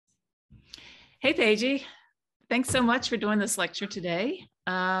Hey, Paige. Thanks so much for doing this lecture today.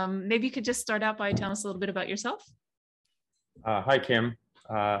 Maybe you could just start out by telling us a little bit about yourself. Hi, Kim.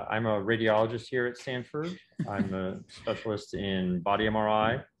 I'm a radiologist here at Stanford. I'm a specialist in body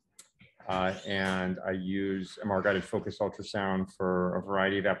MRI, and I use MR-guided focused ultrasound for a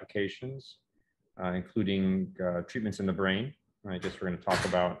variety of applications, including treatments in the brain. I guess we're going to talk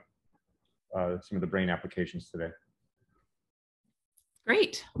about some of the brain applications today.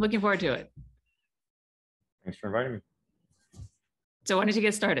 Great. Looking forward to it. Thanks for inviting me. So why don't you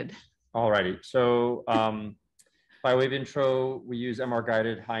get started? All righty. So by way of intro, we use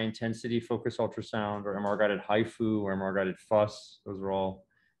MR-guided high-intensity focused ultrasound, or MR-guided HIFU, or MR-guided FUS. Those are all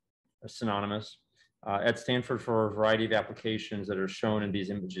synonymous. At Stanford for a variety of applications that are shown in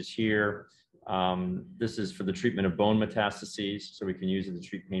these images here. This is for the treatment of bone metastases, so we can use it to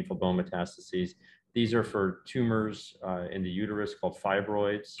treat painful bone metastases. These are for tumors in the uterus called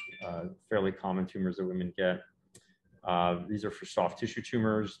fibroids, fairly common tumors that women get. These are for soft tissue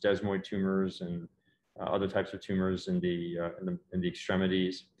tumors, desmoid tumors, and other types of tumors in the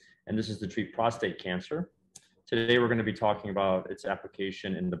extremities. And this is to treat prostate cancer. Today, we're going to be talking about its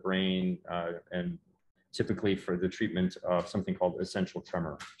application in the brain and typically for the treatment of something called essential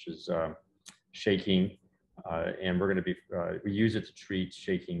tremor, which is shaking. And we're going to be, we use it to treat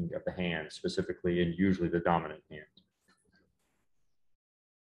shaking of the hand specifically, and usually the dominant hand.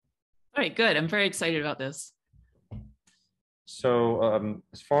 All right, good. I'm very excited about this. So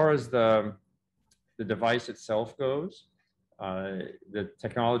as far as the device itself goes, the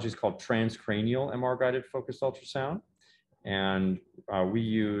technology is called transcranial MR-guided focused ultrasound. And we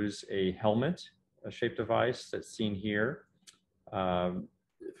use a helmet, a shaped device that's seen here.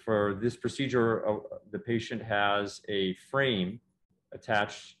 For this procedure, the patient has a frame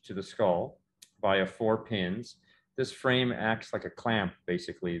attached to the skull via 4 pins. This frame acts like a clamp,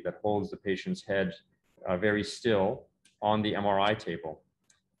 basically, that holds the patient's head very still on the MRI table.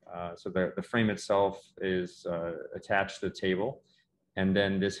 So the frame itself is attached to the table. And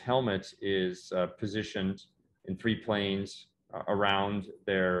then this helmet is positioned in 3 planes around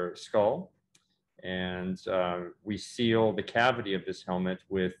their skull. And we seal the cavity of this helmet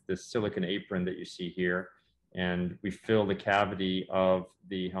with this silicone apron that you see here. And we fill the cavity of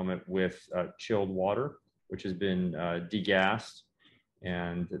the helmet with chilled water, which has been degassed.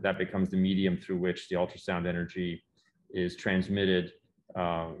 And that becomes the medium through which the ultrasound energy is transmitted.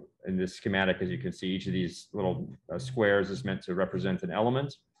 In this schematic, as you can see, each of these little squares is meant to represent an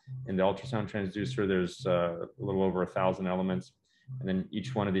element. In the ultrasound transducer, there's a little over 1,000 elements. And then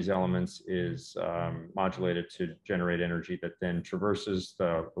each one of these elements is modulated to generate energy that then traverses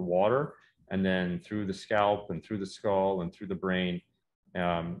the water, and then through the scalp and through the skull and through the brain,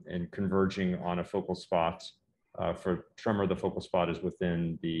 and converging on a focal spot. For tremor, the focal spot is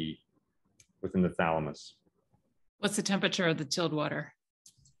within the thalamus. What's the temperature of the chilled water?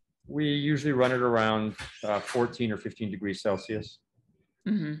 We usually run it around 14 or 15 degrees Celsius.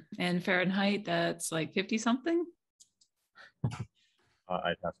 Mm-hmm. And Fahrenheit, that's like 50 something?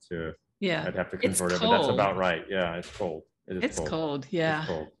 I'd have to convert it's it, but that's about right. Yeah, it's cold. It's cold. Yeah. It's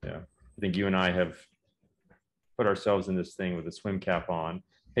cold. Yeah. I think you and I have put ourselves in this thing with a swim cap on.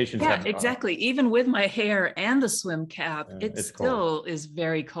 Patients have, exactly. Even with my hair and the swim cap, it still cold. is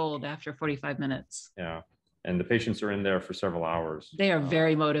very cold after 45 minutes. Yeah. And the patients are in there for several hours. They are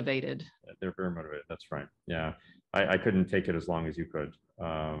very motivated. They're very motivated. That's right. Yeah. I couldn't take it as long as you could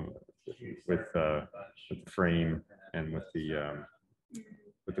with the frame and with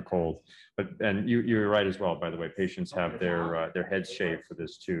the cold. And you're right as well, by the way. Patients have their heads shaved for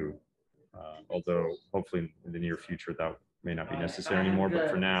this too. Although hopefully in the near future that may not be necessary anymore. But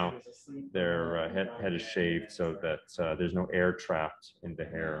for now, their head is shaved so that there's no air trapped in the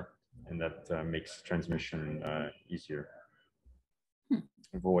hair, and that makes transmission easier.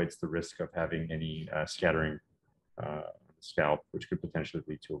 Avoids the risk of having any scattering scalp, which could potentially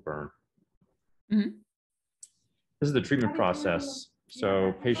lead to a burn. Mm-hmm. This is the treatment process.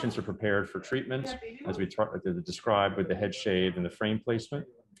 So patients are prepared for treatment, as we described, with the head shave and the frame placement.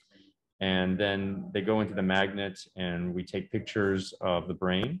 And then they go into the magnet and we take pictures of the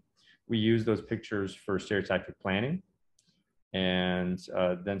brain. We use those pictures for stereotactic planning. And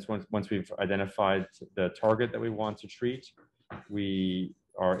then once we've identified the target that we want to treat, we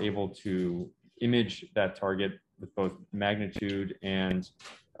are able to image that target with both magnitude and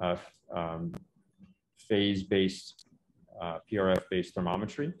phase-based, PRF-based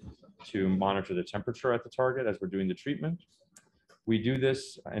thermometry to monitor the temperature at the target as we're doing the treatment. We do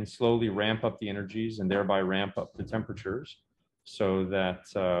this and slowly ramp up the energies and thereby ramp up the temperatures so that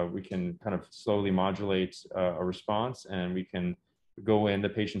we can kind of slowly modulate a response, and we can go in, the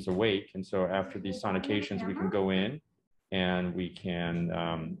patient's awake. And so after these sonications, we can go in and we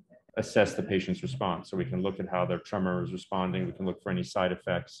can assess the patient's response. So we can look at how their tremor is responding. We can look for any side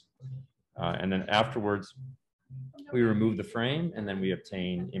effects. And then afterwards, we remove the frame and then we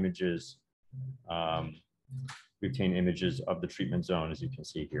obtain images. We obtain images of the treatment zone, as you can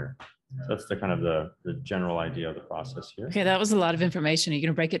see here. So that's the kind of the general idea of the process here. Okay, that was a lot of information. Are you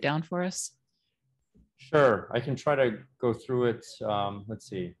going to break it down for us? Sure, I can try to go through it. Let's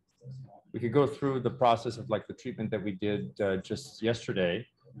see. We could go through the process of like the treatment that we did just yesterday,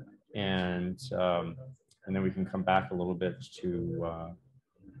 and then we can come back a little bit to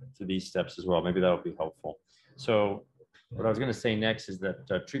these steps as well. Maybe that'll be helpful. So what I was going to say next is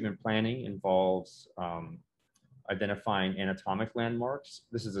that treatment planning involves identifying anatomic landmarks.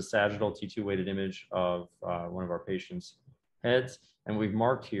 This is a sagittal T2 weighted image of one of our patients' heads. And we've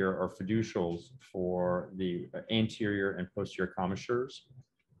marked here are fiducials for the anterior and posterior commissures.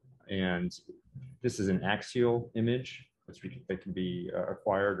 And this is an axial image that can be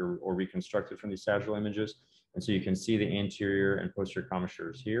acquired or reconstructed from these sagittal images. And so you can see the anterior and posterior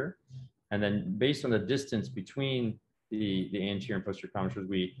commissures here. And then based on the distance between the anterior and posterior commissures,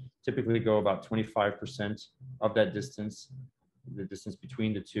 we typically go about 25% of that distance, the distance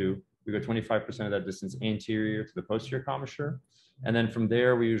between the two. We go 25% of that distance anterior to the posterior commissure. And then from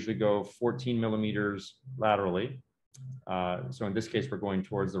there, we usually go 14 millimeters laterally. So in this case, we're going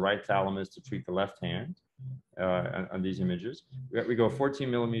towards the right thalamus to treat the left hand on these images. We go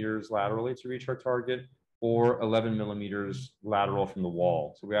 14 millimeters laterally to reach our target, or 11 millimeters lateral from the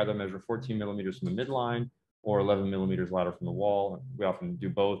wall. So we either measure 14 millimeters from the midline or 11 millimeters lateral from the wall. We often do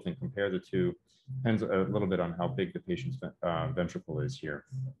both and compare the two. Depends a little bit on how big the patient's ventricle is here.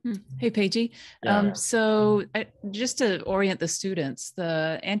 Hey, Paigey. Yeah. So just to orient the students,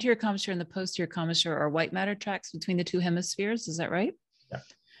 the anterior commissure and the posterior commissure are white matter tracts between the two hemispheres. Is that right? Yeah.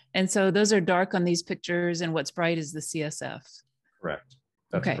 And so those are dark on these pictures, and what's bright is the CSF. Correct.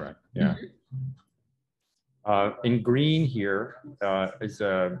 That's okay. Correct. Yeah. In green here is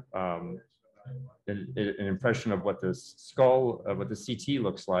an impression of what the skull, what the CT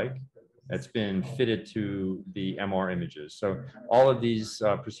looks like. That's been fitted to the MR images. So all of these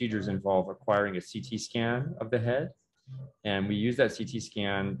procedures involve acquiring a CT scan of the head. And we use that CT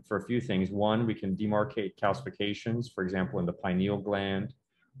scan for a few things. One, we can demarcate calcifications, for example, in the pineal gland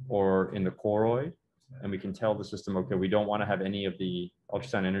or in the choroid. And we can tell the system, okay, we don't want to have any of the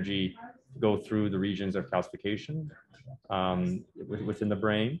ultrasound energy go through the regions of calcification within the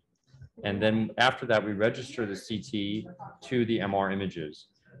brain. And then after that, we register the CT to the MR images.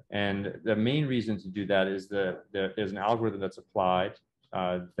 And the main reason to do that is that there's an algorithm that's applied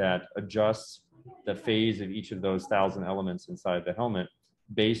that adjusts the phase of each of those 1,000 elements inside the helmet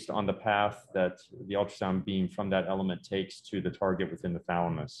based on the path that the ultrasound beam from that element takes to the target within the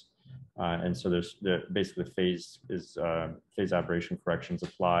thalamus. And so there's basically phase aberration corrections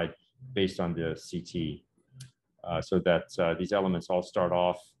applied based on the CT, so that these elements all start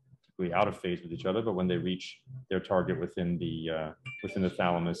off out of phase with each other, but when they reach their target within the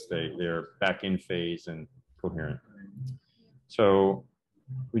thalamus, they're back in phase and coherent. So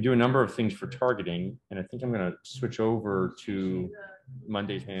we do a number of things for targeting, and I think I'm going to switch over to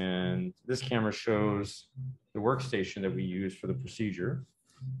Monday's hand. This camera shows the workstation that we use for the procedure.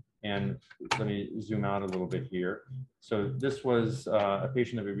 And let me zoom out a little bit here. So this was a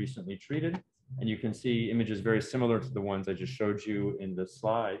patient that we recently treated. And you can see images very similar to the ones I just showed you in the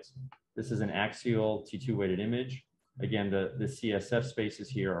slides. This is an axial T2 weighted image. Again, the CSF spaces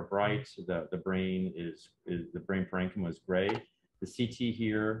here are bright. The brain the brain parenchyma is gray. The CT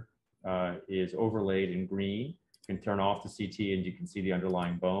here is overlaid in green. You can turn off the CT and you can see the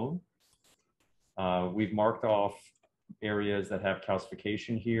underlying bone. We've marked off areas that have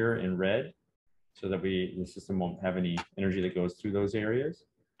calcification here in red, so that the system won't have any energy that goes through those areas.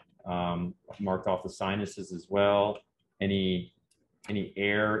 Marked off the sinuses as well. Any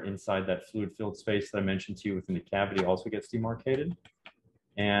air inside that fluid-filled space that I mentioned to you within the cavity also gets demarcated.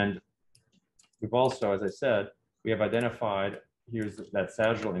 And we've also, as I said, we have identified, here's that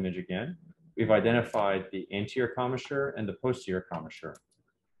sagittal image again. We've identified the anterior commissure and the posterior commissure,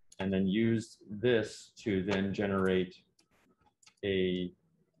 and then used this to then generate an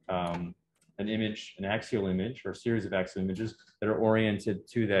image, an axial image, or a series of axial images that are oriented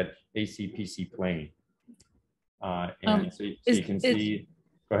to that ACPC plane. So you can see,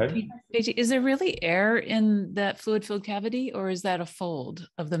 go ahead. Is there really air in that fluid-filled cavity, or is that a fold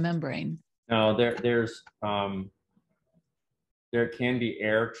of the membrane? No, there can be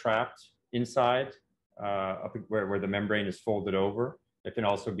air trapped inside, up where the membrane is folded over. It can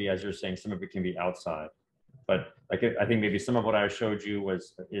also be, as you're saying, some of it can be outside. But like, I think maybe some of what I showed you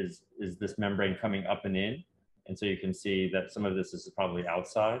is this membrane coming up and in. And so you can see that some of this is probably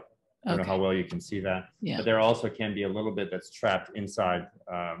outside. I don't know how well you can see that. Yeah. But there also can be a little bit that's trapped inside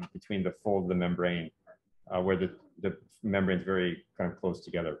between the fold of the membrane where the membrane is very kind of close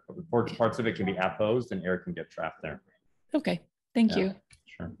together. Parts of it can be apposed and air can get trapped there. Okay, thank you.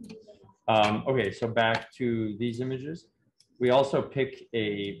 Sure. Okay, so back to these images. We also pick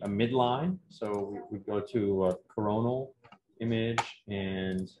a midline. So we go to a coronal image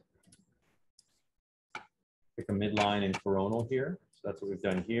and pick a midline and coronal here. So that's what we've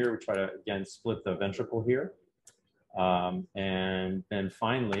done here. We try to, again, split the ventricle here. And then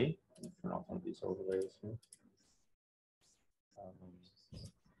finally, turn off one of these overlays here.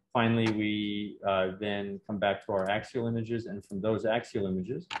 Finally, we then come back to our axial images, and from those axial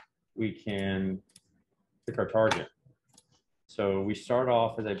images, we can pick our target. So we start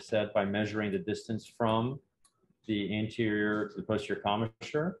off, as I've said, by measuring the distance from the anterior to the posterior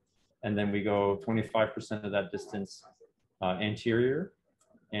commissure, and then we go 25% of that distance anterior,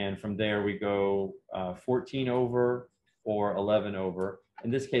 and from there we go 14 over or 11 over.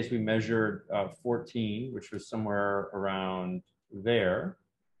 In this case, we measured 14, which was somewhere around there.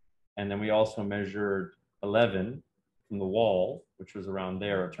 And then we also measured 11 from the wall, which was around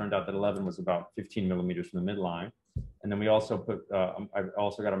there. It turned out that 11 was about 15 millimeters from the midline. And then we also put, I've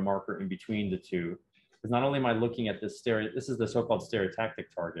also got a marker in between the two. Because not only am I looking at this this is the so-called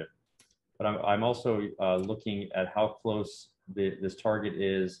stereotactic target, but I'm also looking at how close this target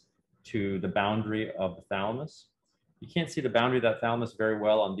is to the boundary of the thalamus. You can't see the boundary of that thalamus very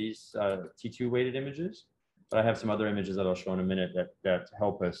well on these T2 weighted images, but I have some other images that I'll show in a minute that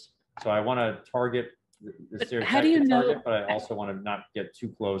help us. So I want to target the stereotactic target, but I also want to not get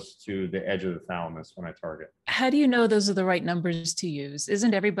too close to the edge of the thalamus when I target. How do you know those are the right numbers to use?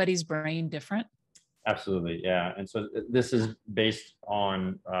 Isn't everybody's brain different? Absolutely, yeah. And so this is based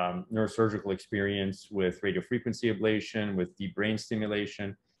on neurosurgical experience with radiofrequency ablation, with deep brain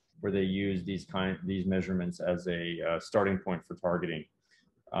stimulation, where they use these measurements as a starting point for targeting.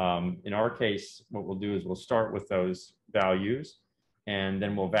 In our case, what we'll do is we'll start with those values, and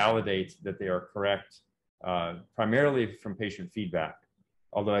then we'll validate that they are correct, primarily from patient feedback.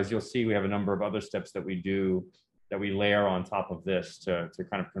 Although, as you'll see, we have a number of other steps that we do that we layer on top of this to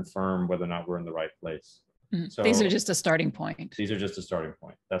kind of confirm whether or not we're in the right place. So these are just a starting point. These are just a starting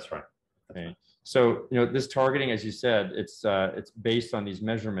point. That's right. Okay. So, this targeting, as you said, it's based on these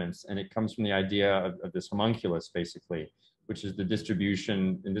measurements, and it comes from the idea of this homunculus, basically, which is the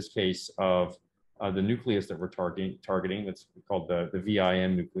distribution, in this case, of the nucleus that we're targeting. That's called the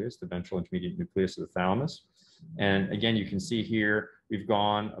VIN nucleus, the ventral intermediate nucleus of the thalamus. And again, you can see here, we've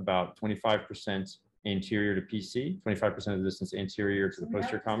gone about 25% anterior to PC, 25% of the distance anterior to the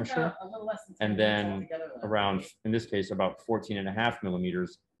posterior commissure, and then around, in this case, about 14.5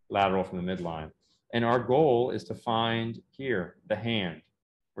 millimeters lateral from the midline. And our goal is to find here, the hand.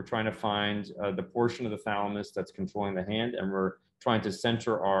 We're trying to find the portion of the thalamus that's controlling the hand, and we're trying to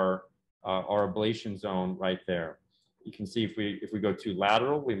center our ablation zone right there. You can see if we go too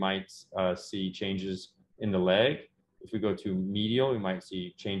lateral, we might see changes in the leg. If we go too medial, we might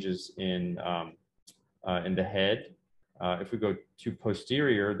see changes in the head. If we go too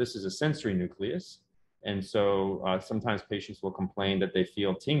posterior, this is a sensory nucleus. And so sometimes patients will complain that they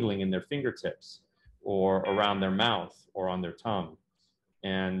feel tingling in their fingertips or around their mouth or on their tongue.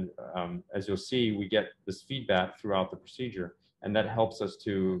 And as you'll see, we get this feedback throughout the procedure, and that helps us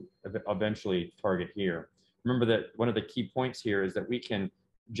to eventually target here. Remember that one of the key points here is that we can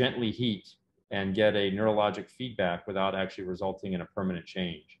gently heat and get a neurologic feedback without actually resulting in a permanent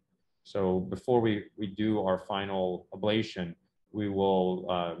change. So before we do our final ablation, we will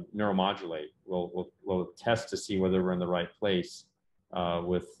neuromodulate. We'll test to see whether we're in the right place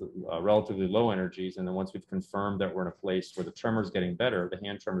with relatively low energies. And then once we've confirmed that we're in a place where the tremor is getting better, the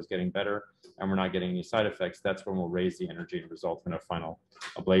hand tremor is getting better, and we're not getting any side effects, that's when we'll raise the energy and result in a final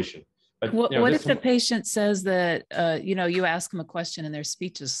ablation. But what if the patient says that, you ask them a question and their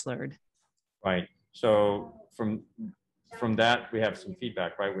speech is slurred? Right. So from that, we have some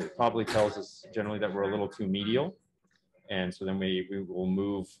feedback, right? It probably tells us generally that we're a little too medial. And so then we will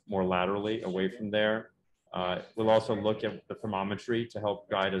move more laterally away from there. We'll also look at the thermometry to help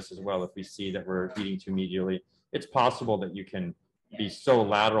guide us as well if we see that we're heating too medially. It's possible that you can be so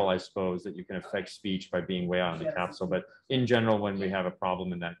lateral, I suppose, that you can affect speech by being way out in the capsule. But in general, when we have a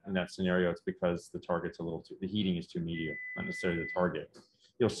problem in that scenario, it's because the target's the heating is too medial, not necessarily the target.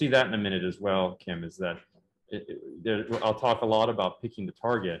 You'll see that in a minute as well, Kim, is that I'll talk a lot about picking the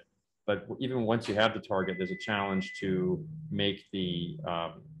target, but even once you have the target, there's a challenge to make the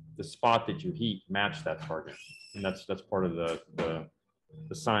the spot that you heat match that target. And that's part of the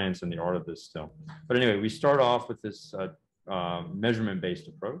science and the art of this still. But anyway, we start off with this measurement-based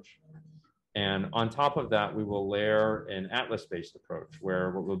approach. And on top of that, we will layer an atlas-based approach,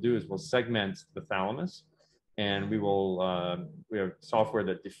 where what we'll do is we'll segment the thalamus, and we have software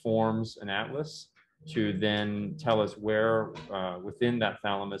that deforms an atlas to then tell us where within that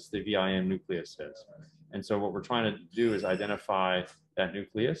thalamus the VIM nucleus is. And so what we're trying to do is identify that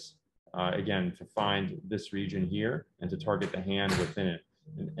nucleus, again, to find this region here and to target the hand within it.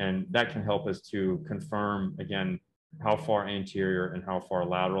 And that can help us to confirm, again, how far anterior and how far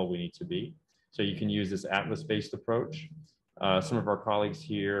lateral we need to be. So you can use this atlas-based approach. Some of our colleagues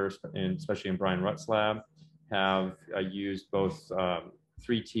here, and especially in Brian Rutt's lab, have used both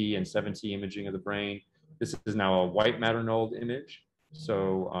 3T and 7T imaging of the brain. This is now a white matter nulled image.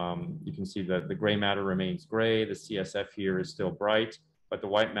 So you can see that the gray matter remains gray. The CSF here is still bright, but the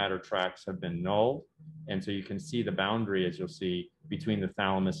white matter tracks have been nulled. And so you can see the boundary, as you'll see, between the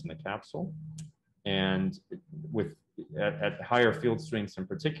thalamus and the capsule. And at higher field strengths in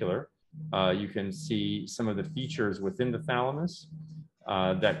particular, you can see some of the features within the thalamus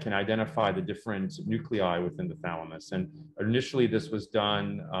that can identify the different nuclei within the thalamus. And initially this was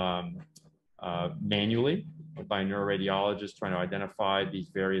done manually by neuroradiologists trying to identify these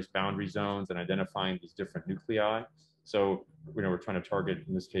various boundary zones and identifying these different nuclei. So we're trying to target,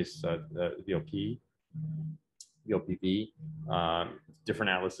 in this case, the VLPV.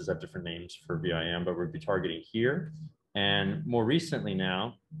 Different atlases have different names for VIM, but we'll be targeting here. And more recently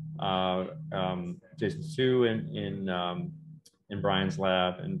now, Jason Su in Brian's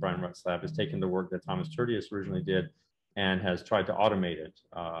lab and Brian Rutt's lab has taken the work that Thomas Tertius originally did and has tried to automate it.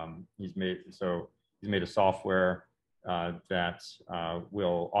 He's made a software that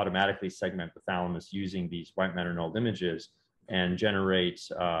will automatically segment the thalamus using these white matter nulled images and generate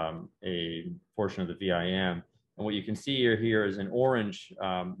a portion of the VIM. And what you can see here is in orange,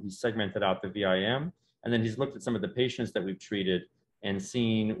 he's segmented out the VIM. And then he's looked at some of the patients that we've treated and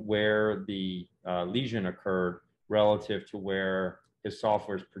seen where the lesion occurred relative to where his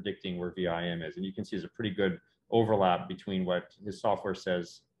software is predicting where VIM is. And you can see there's a pretty good overlap between what his software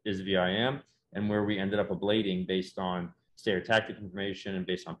says is VIM and where we ended up ablating based on stereotactic information and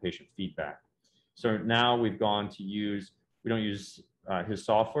based on patient feedback. So now we've gone to use, we don't use his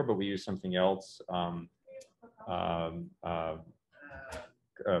software, but we use something else called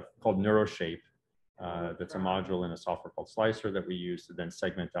NeuroShape. That's a module in a software called Slicer that we use to then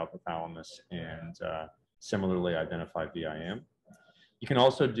segment out the thalamus and similarly identify VIM. You can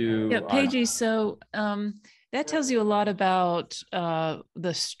also do— Yeah, Pejman, so that tells you a lot about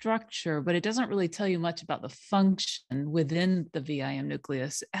the structure, but it doesn't really tell you much about the function within the VIM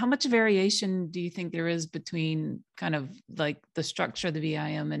nucleus. How much variation do you think there is between kind of like the structure of the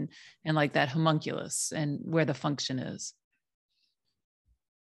VIM and like that homunculus and where the function is?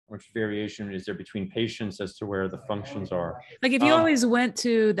 How much variation is there between patients as to where the functions are? Like if you always went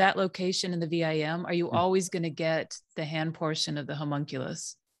to that location in the VIM, are you always going to get the hand portion of the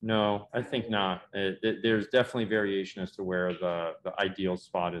homunculus? No, I think not. There's definitely variation as to where the ideal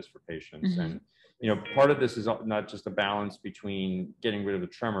spot is for patients. Mm-hmm. And part of this is not just a balance between getting rid of the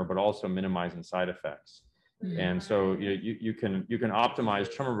tremor, but also minimizing side effects. Mm-hmm. And so you can optimize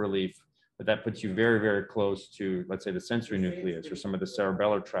tremor relief, but that puts you very, very close to, let's say, the sensory nucleus or some of the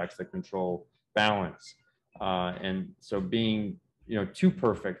cerebellar tracts that control balance. And so being, too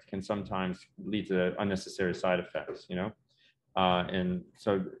perfect can sometimes lead to unnecessary side effects, and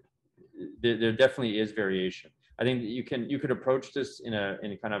so there definitely is variation. I think that you could approach this in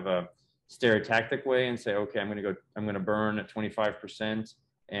a kind of a stereotactic way and say, okay, I'm going to burn at 25%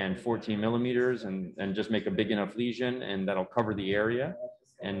 and 14 millimeters and just make a big enough lesion, and that'll cover the area,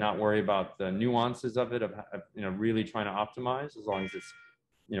 and not worry about the nuances of it, of really trying to optimize. As long as it's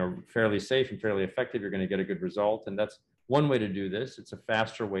fairly safe and fairly effective, you're going to get a good result. And that's one way to do this. It's a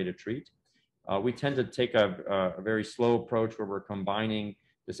faster way to treat. We tend to take a very slow approach where we're combining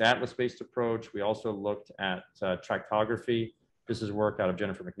this atlas-based approach. We also looked at tractography. This is work out of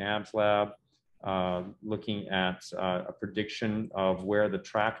Jennifer McNabb's lab, looking at a prediction of where the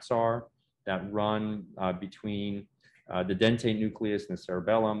tracts are that run between the dentate nucleus and the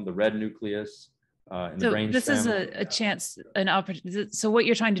cerebellum, the red nucleus, and the brainstem. This is a chance, an opportunity. So what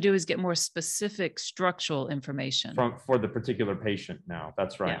you're trying to do is get more specific structural information for the particular patient now.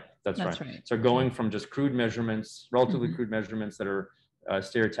 That's right. Yeah, that's right. So going from just crude measurements, relatively Mm-hmm. crude measurements that are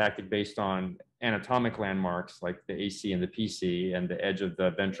stereotactic based on anatomic landmarks like the AC and the PC and the edge of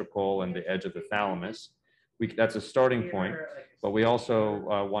the ventricle and the edge of the thalamus. That's a starting point, but we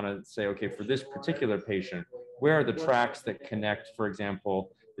also want to say, okay, for this particular patient, where are the tracts that connect, for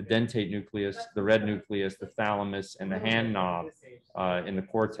example, the dentate nucleus, the red nucleus, the thalamus, and the hand knob in the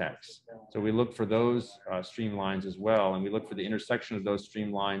cortex. So we look for those streamlines as well, and we look for the intersection of those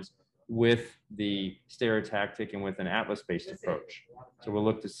streamlines with the stereotactic and with an atlas-based approach. So we'll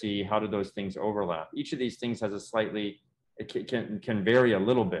look to see how do those things overlap. Each of these things has a slightly, it can vary a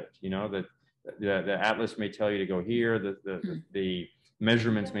little bit. You know, the atlas may tell you to go here, the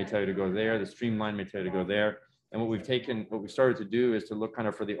measurements may tell you to go there, the streamline may tell you to go there. And what we've started to do is to look kind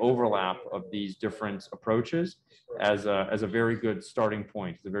of for the overlap of these different approaches as a very good starting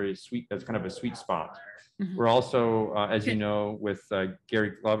point. It's a very sweet, that's kind of a sweet spot. Mm-hmm. We're also, as you know, with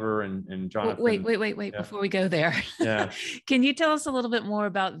Gary Glover and Jonathan. Wait, yeah. Before we go there. Yeah. Can you tell us a little bit more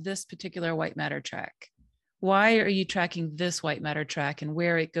about this particular white matter track? Why are you tracking this white matter track and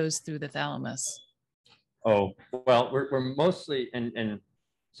where it goes through the thalamus? Oh, well, we're mostly, and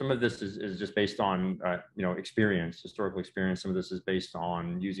some of this is just based on, you know, experience, historical experience. Some of this is based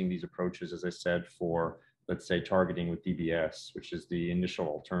on using these approaches, as I said, for, let's say, targeting with DBS, which is the initial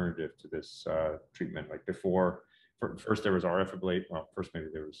alternative to this treatment. Like before, first there was RF ablation. Well, first maybe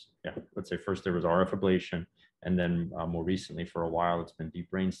there was, yeah, let's say first there was RF ablation. And then more recently, for a while, it's been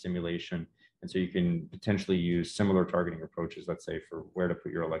deep brain stimulation. And so you can potentially use similar targeting approaches, let's say, for where to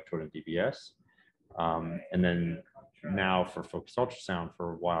put your electrode in DBS. And then now for focused ultrasound,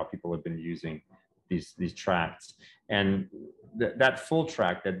 for a while, people have been using these tracts. And that full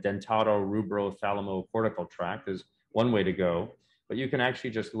tract, that dentato-rubro-thalamocortical tract, is one way to go. But you can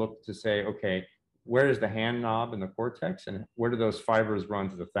actually just look to say, okay, where is the hand knob in the cortex, and where do those fibers run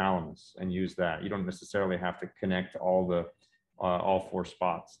to the thalamus, and use that. You don't necessarily have to connect all four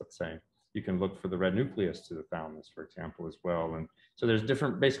spots, let's say. You can look for the red nucleus to the thalamus, for example, as well. And so there's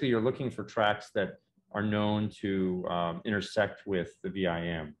different, basically you're looking for tracts that are known to intersect with the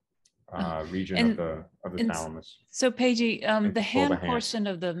VIM region of the thalamus. So Paige, the hand portion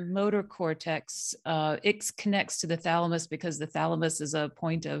of the motor cortex, it connects to the thalamus because the thalamus is a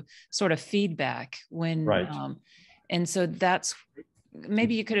point of sort of feedback when, right. And so that's,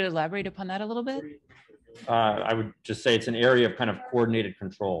 maybe you could elaborate upon that a little bit? I would just say it's an area of kind of coordinated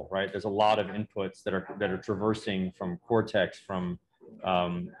control, right? There's a lot of inputs that are traversing from cortex, from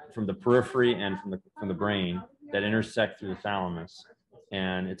the periphery and from the brain that intersect through the thalamus,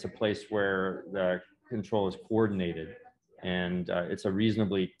 and it's a place where the control is coordinated, and it's a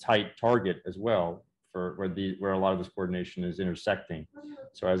reasonably tight target as well for where a lot of this coordination is intersecting.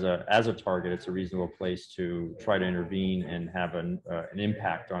 So as a target, it's a reasonable place to try to intervene and have an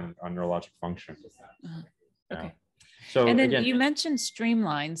impact on neurologic function. Okay. Yeah. So and then again, you mentioned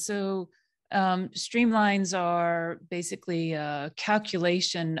streamlines. So streamlines are basically a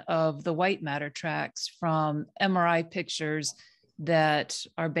calculation of the white matter tracks from MRI pictures that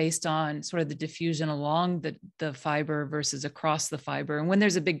are based on sort of the diffusion along the fiber versus across the fiber. And when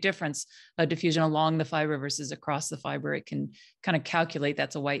there's a big difference of diffusion along the fiber versus across the fiber, it can kind of calculate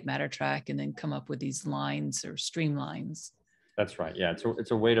that's a white matter track and then come up with these lines or streamlines. That's right. Yeah, it's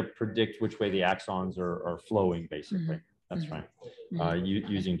a way to predict which way the axons are flowing, basically. Mm-hmm. That's right.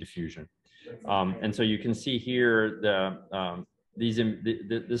 Mm-hmm. Using diffusion. And so you can see here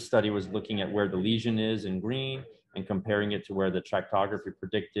this study was looking at where the lesion is in green and comparing it to where the tractography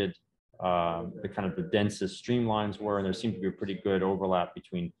predicted the kind of the densest streamlines were, and there seemed to be a pretty good overlap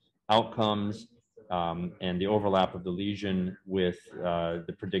between outcomes and the overlap of the lesion with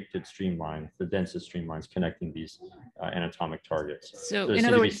the predicted streamline, the densest streamlines connecting these anatomic targets. So in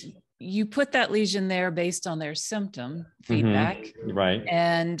other words, you put that lesion there based on their symptom feedback. Mm-hmm. Right.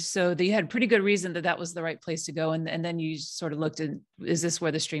 And so you had pretty good reason that was the right place to go. And then you sort of looked at, is this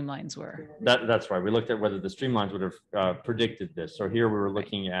where the streamlines were? That's right. We looked at whether the streamlines would have predicted this. So here we were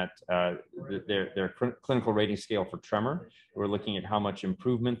looking at their clinical rating scale for tremor. We were looking at how much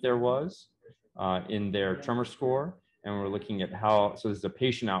improvement there was in their tremor score. And we're looking at so this is a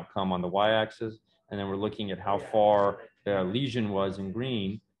patient outcome on the y-axis. And then we're looking at how far the lesion was in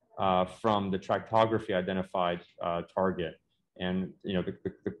green from the tractography identified target. And the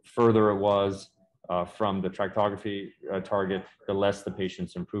further it was from the tractography target, the less the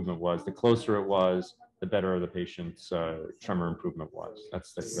patient's improvement was. The closer it was, the better the patient's tremor improvement was.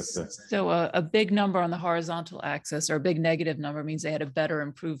 So a big number on the horizontal axis or a big negative number means they had a better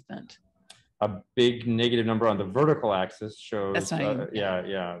improvement. A big negative number on the vertical axis shows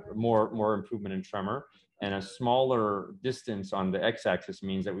more improvement in tremor. And a smaller distance on the x-axis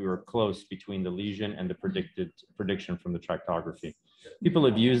means that we were close between the lesion and the prediction from the tractography. People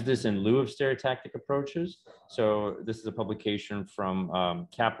have used this in lieu of stereotactic approaches. So this is a publication from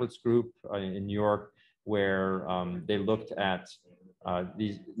Kaplan's group in New York, where they looked at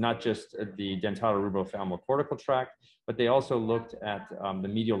these, not just the dentatorubrothalamocortical tract, but they also looked at the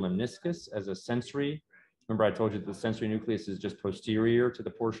medial lemniscus as a sensory. Remember, I told you that the sensory nucleus is just posterior to the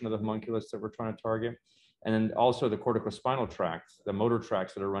portion of the homunculus that we're trying to target. And then also the corticospinal tracts, the motor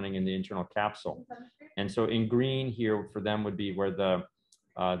tracts that are running in the internal capsule. And so in green here for them would be where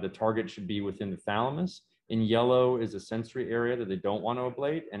the target should be within the thalamus. In yellow is a sensory area that they don't want to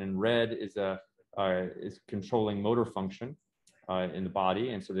ablate, and in red is controlling motor function in the body,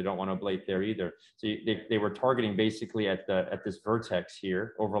 and so they don't want to ablate there either. So they were targeting basically at this vertex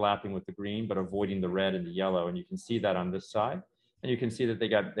here, overlapping with the green, but avoiding the red and the yellow. And you can see that on this side, and you can see that they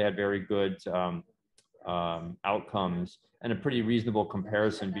had very good outcomes and a pretty reasonable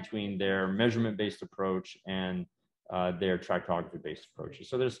comparison between their measurement-based approach and their tractography-based approaches.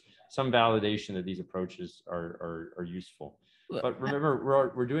 So there's some validation that these approaches are useful. But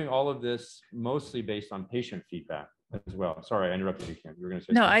remember, we're doing all of this mostly based on patient feedback as well. Sorry, I interrupted you, Kim. You were going to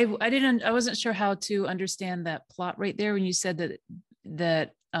say something. No, I wasn't sure how to understand that plot right there when you said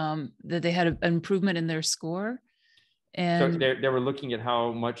that they had an improvement in their score. And so they were looking at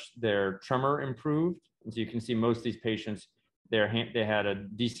how much their tremor improved. And so you can see most of these patients, they had a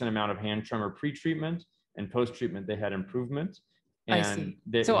decent amount of hand tremor pre-treatment, and post-treatment they had improvement. And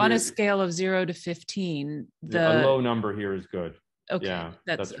I see. So on a scale of 0 to 15, a low number here is good. Okay, yeah,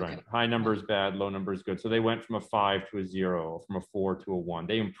 that's right. Okay. High number is bad, low number is good. So they went from a 5 to a 0, from a 4 to a 1.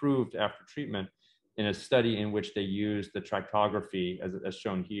 They improved after treatment in a study in which they used the tractography, as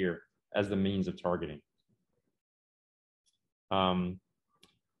shown here, as the means of targeting.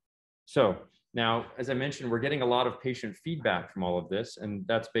 So now, as I mentioned, we're getting a lot of patient feedback from all of this, and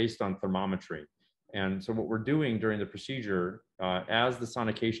that's based on thermometry. And so what we're doing during the procedure, as the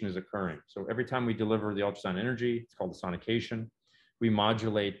sonication is occurring, so every time we deliver the ultrasound energy, it's called the sonication, we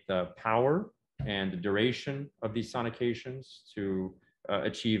modulate the power and the duration of these sonications to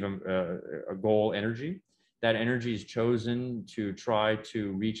achieve a goal energy. That energy is chosen to try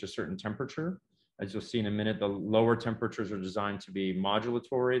to reach a certain temperature. As you'll see in a minute, the lower temperatures are designed to be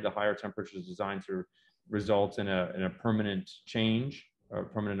modulatory. The higher temperatures are designed to result in a permanent change, or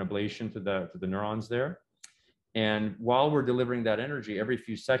permanent ablation to the neurons there. And while we're delivering that energy, every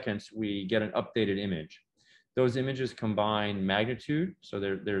few seconds, we get an updated image. Those images combine magnitude. So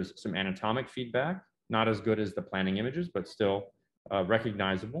there's some anatomic feedback, not as good as the planning images, but still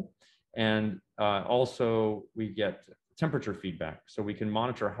recognizable. And also we get temperature feedback. So we can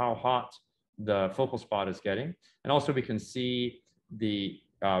monitor how hot the focal spot is getting. And also we can see the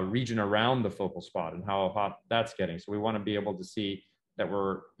region around the focal spot and how hot that's getting. So we want to be able to see that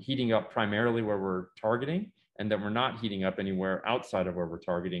we're heating up primarily where we're targeting, and that we're not heating up anywhere outside of where we're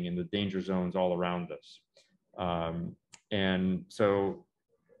targeting in the danger zones all around us. And so,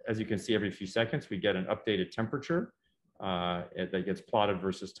 as you can see, every few seconds, we get an updated temperature that gets plotted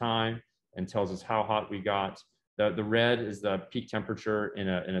versus time and tells us how hot we got. The red is the peak temperature in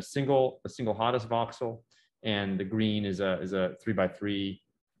a single hottest voxel, and the green is a 3x3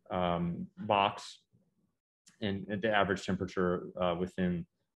 box, and the average temperature within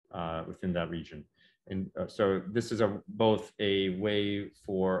that region. And so this is both a way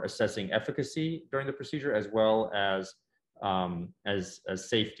for assessing efficacy during the procedure, as well as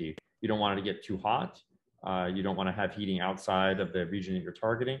safety. You don't want it to get too hot. You don't want to have heating outside of the region that you're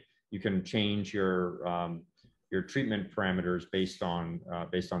targeting. You can change your treatment parameters based on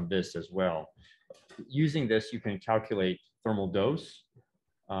this as well. Using this, you can calculate thermal dose,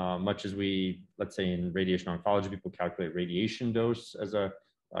 much as let's say in radiation oncology, people calculate radiation dose as a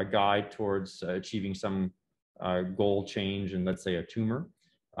guide towards achieving some goal change in, let's say, a tumor.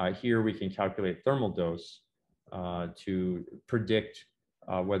 Here we can calculate thermal dose to predict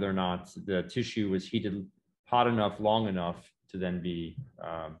whether or not the tissue was heated hot enough, long enough to then be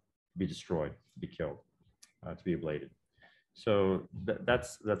destroyed, be killed, to be ablated. So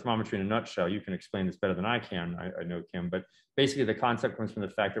that's thermometry in a nutshell. You can explain this better than I can, I know, Kim, but basically the concept comes from the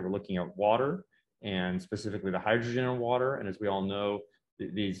fact that we're looking at water, and specifically the hydrogen in water. And as we all know,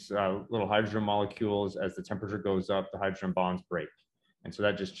 these little hydrogen molecules, as the temperature goes up, the hydrogen bonds break. And so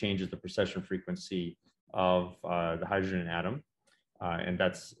that just changes the precession frequency of the hydrogen atom. And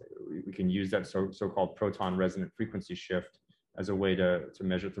we can use that so-called proton resonant frequency shift as a way to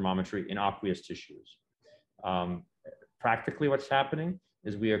measure thermometry in aqueous tissues. Practically what's happening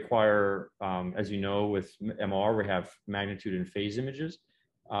is we acquire, as you know, with MR, we have magnitude and phase images.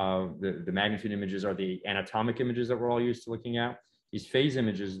 The magnitude images are the anatomic images that we're all used to looking at. These phase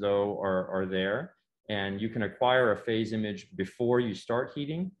images, though, are there, and you can acquire a phase image before you start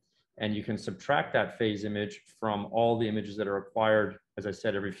heating, and you can subtract that phase image from all the images that are acquired, as I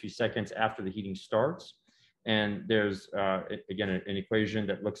said, every few seconds after the heating starts. And there's, again, an equation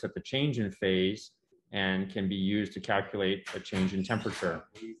that looks at the change in phase and can be used to calculate a change in temperature,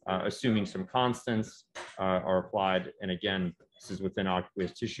 assuming some constants are applied. And again, this is within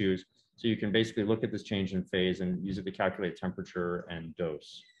aqueous tissues. So you can basically look at this change in phase and use it to calculate temperature and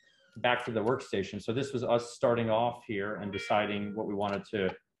dose. Back to the workstation. So this was us starting off here and deciding what we wanted to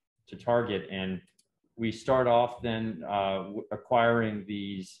target. And we start off then acquiring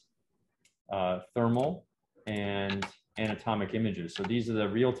these thermal and anatomic images. So these are the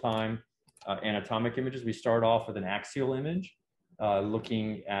real-time anatomic images. We start off with an axial image,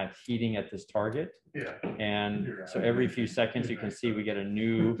 looking at heating at this target. Yeah. And so every few seconds, you can see we get a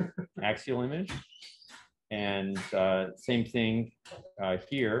new axial image. And same thing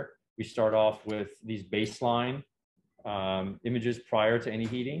here. We start off with these baseline images prior to any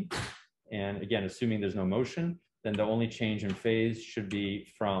heating. And again, assuming there's no motion, then the only change in phase should be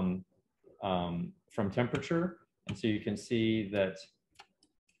from temperature. And so you can see that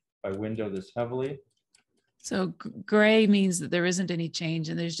if I window this heavily. So gray means that there isn't any change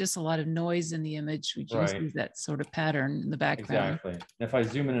and there's just a lot of noise in the image, which uses that sort of pattern in the background. Exactly. And if I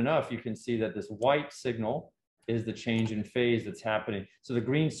zoom in enough, you can see that this white signal is the change in phase that's happening. So the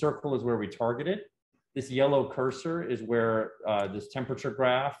green circle is where we target it. This yellow cursor is where this temperature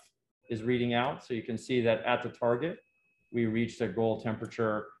graph is reading out. So you can see that at the target, we reached a goal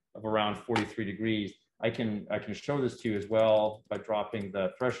temperature of around 43 degrees. I can show this to you as well by dropping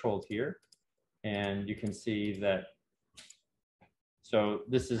the threshold here. And you can see that, so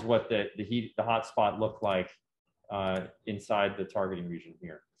this is what the hot spot looked like inside the targeting region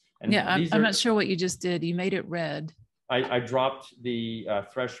here. And yeah, I'm not sure what you just did. You made it red. I dropped the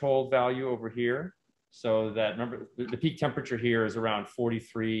threshold value over here. So that, remember, the peak temperature here is around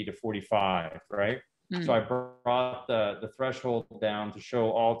 43 to 45, right? Mm. So I brought the threshold down to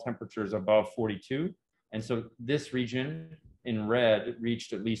show all temperatures above 42. And so this region in red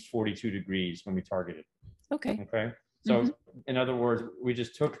reached at least 42 degrees when we targeted. Okay. Okay. So in other words, we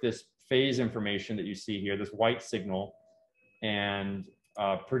just took this phase information that you see here, this white signal, and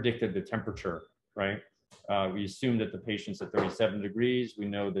predicted the temperature, right? We assumed that the patient's at 37 degrees. We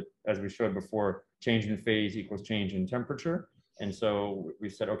know that, as we showed before, change in phase equals change in temperature. And so we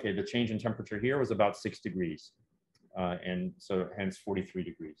said, okay, the change in temperature here was about 6 degrees. And so hence 43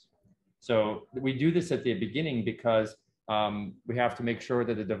 degrees. So we do this at the beginning because we have to make sure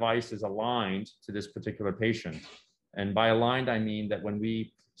that the device is aligned to this particular patient. And by aligned, I mean that when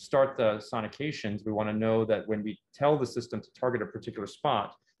we start the sonications, we want to know that when we tell the system to target a particular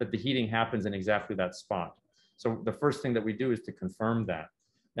spot, that the heating happens in exactly that spot. So the first thing that we do is to confirm that.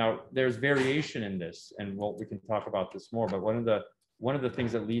 Now, there's variation in this, and we can talk about this more, but one of the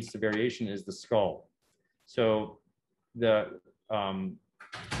things that leads to variation is the skull. So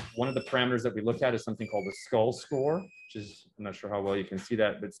one of the parameters that we look at is something called the skull score, which is, I'm not sure how well you can see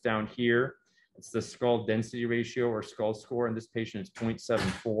that, but it's down here. It's the skull density ratio or skull score. In this patient, it's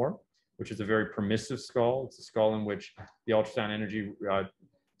 0.74, which is a very permissive skull. It's a skull in which the ultrasound energy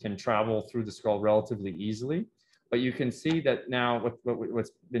can travel through the skull relatively easily. But you can see that now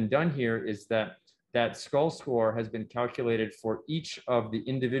what's been done here is that skull score has been calculated for each of the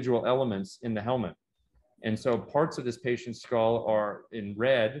individual elements in the helmet. And so parts of this patient's skull are in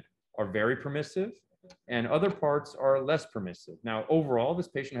red, are very permissive, and other parts are less permissive. Now, overall, this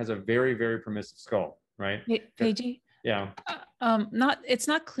patient has a very, very permissive skull, right? Paige? Yeah. It's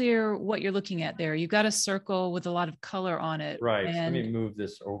not clear what you're looking at there. You've got a circle with a lot of color on it. Right. Let me move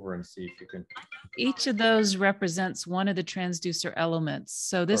this over and see if you can. Each of those represents one of the transducer elements.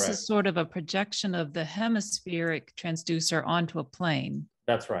 So this is sort of a projection of the hemispheric transducer onto a plane.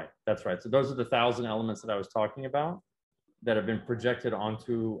 That's right. That's right. So those are the 1,000 elements that I was talking about that have been projected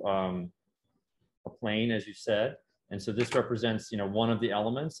onto a plane, as you said. And so this represents, one of the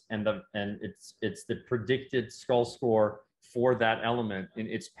elements, and it's the predicted skull score for that element in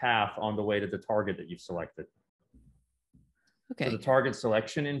its path on the way to the target that you've selected. Okay. So the target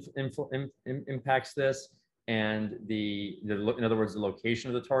selection impacts this, and in other words, the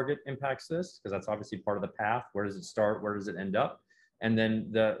location of the target impacts this, because that's obviously part of the path. Where does it start? Where does it end up? And then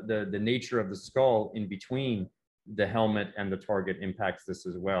the nature of the skull in between the helmet and the target impacts this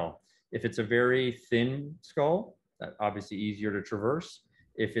as well. If it's a very thin skull, that's obviously easier to traverse.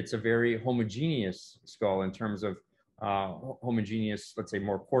 If it's a very homogeneous skull in terms of homogeneous, let's say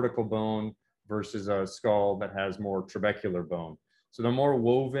more cortical bone versus a skull that has more trabecular bone. So the more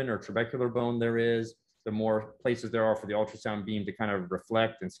woven or trabecular bone there is, the more places there are for the ultrasound beam to kind of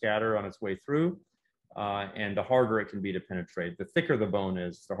reflect and scatter on its way through. And the harder it can be to penetrate. The thicker the bone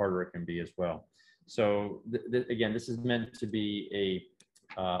is, the harder it can be as well. So again, this is meant to be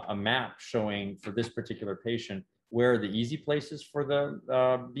a map showing for this particular patient where are the easy places for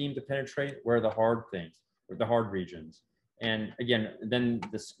the beam to penetrate, where are the hard things, or the hard regions. And again, then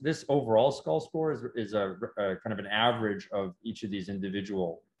this overall skull score is a kind of an average of each of these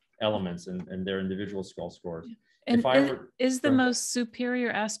individual elements and their individual skull scores. And If I were, is the most superior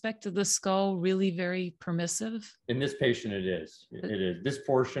aspect of the skull really very permissive? in this patient, it is. It is. This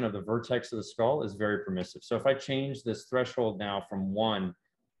portion of the vertex of the skull is very permissive. So if I change this threshold now from 1,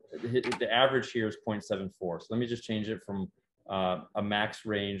 the average here is 0.74. So let me just change it from a max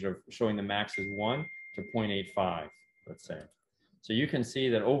range of showing the max is 1 to 0.85, let's say. So you can see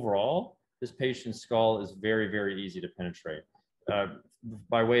that overall, this patient's skull is very, very easy to penetrate.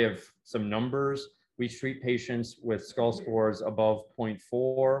 By way of some numbers, we treat patients with skull scores above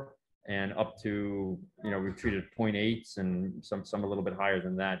 0.4 and up to, we've treated 0.8s and some a little bit higher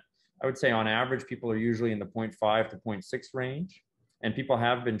than that. I would say on average, people are usually in the 0.5 to 0.6 range. And people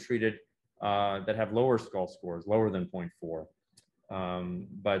have been treated that have lower skull scores, lower than 0.4.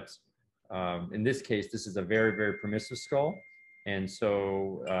 But in this case, this is a very, very permissive skull. And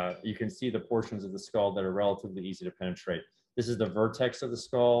so you can see the portions of the skull that are relatively easy to penetrate. This is the vertex of the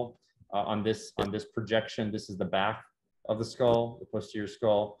skull. On this projection, this is the back of the skull, the posterior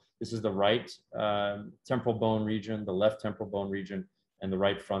skull. This is the right temporal bone region, the left temporal bone region, and the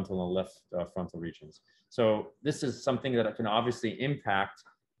right frontal and left frontal regions. So this is something that can obviously impact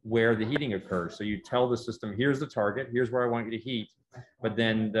where the heating occurs. So you tell the system, here's the target, here's where I want you to heat, but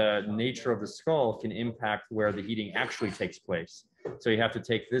then the nature of the skull can impact where the heating actually takes place. So you have to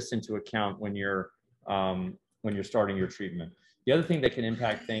take this into account when you're starting your treatment. The other thing that can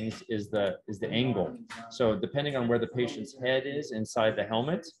impact things is the angle. So depending on where the patient's head is inside the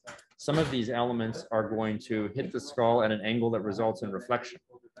helmet, some of these elements are going to hit the skull at an angle that results in reflection.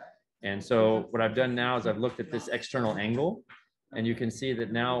 And so what I've done now is I've looked at this external angle, and you can see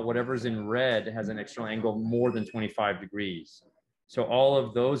that now whatever's in red has an external angle more than 25 degrees. So all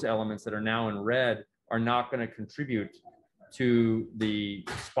of those elements that are now in red are not going to contribute to the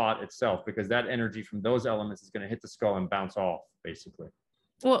spot itself, because that energy from those elements is going to hit the skull and bounce off, basically.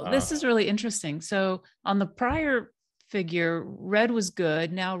 Well, this is really interesting. So on the prior figure, red was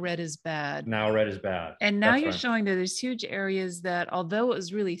good. Now red is bad. Now red is bad. And now you're showing that there's huge areas that, although it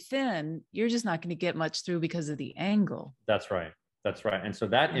was really thin, you're just not going to get much through because of the angle. That's right. That's right. And so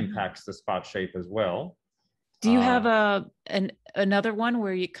that impacts the spot shape as well. Do you have another one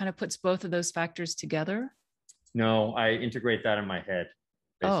where it kind of puts both of those factors together? No, I integrate that in my head,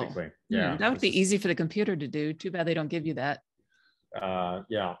 basically. Oh, yeah. That would be easy for the computer to do. Too bad they don't give you that.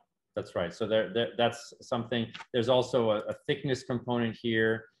 Yeah, that's right. So that's something. There's also a thickness component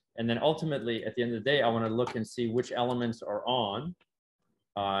here. And then ultimately, at the end of the day, I want to look and see which elements are on.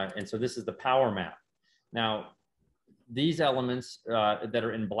 And so this is the power map. Now, these elements that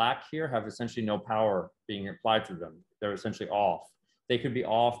are in black here have essentially no power being applied to them. They're essentially off. They could be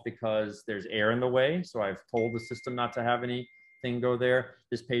off because there's air in the way. So I've told the system not to have anything go there.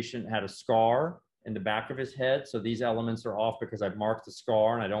 This patient had a scar in the back of his head. So these elements are off because I've marked the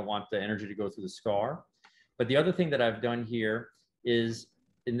scar and I don't want the energy to go through the scar. But the other thing that I've done here is,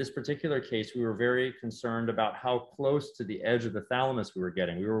 in this particular case, we were very concerned about how close to the edge of the thalamus we were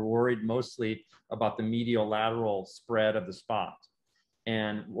getting. We were worried mostly about the medial lateral spread of the spot.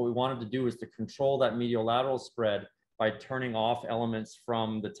 And what we wanted to do is to control that medial lateral spread by turning off elements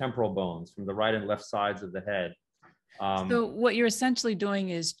from the temporal bones, from the right and left sides of the head. So what you're essentially doing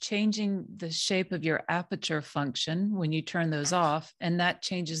is changing the shape of your aperture function when you turn those off, and that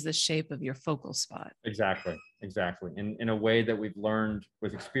changes the shape of your focal spot. Exactly, exactly. In a way that we've learned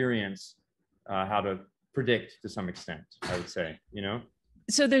with experience how to predict to some extent, I would say,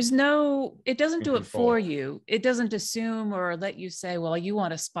 So it doesn't do it for you. It doesn't assume or let you say, well, you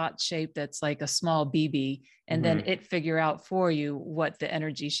want a spot shape that's like a small BB, and then it figure out for you what the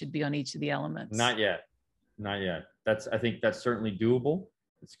energy should be on each of the elements. Not yet. Not yet. I think that's certainly doable.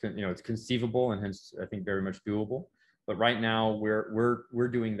 It's conceivable, and hence I think very much doable. But right now we're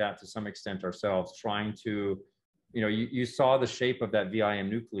doing that to some extent ourselves, trying to, you saw the shape of that VIM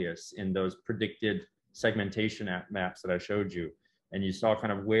nucleus in those predicted segmentation maps that I showed you. And you saw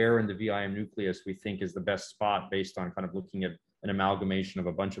kind of where in the VIM nucleus we think is the best spot based on kind of looking at an amalgamation of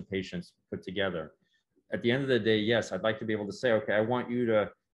a bunch of patients put together. At the end of the day, yes, I'd like to be able to say, okay, I want you to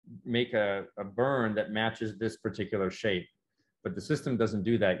make a burn that matches this particular shape. But the system doesn't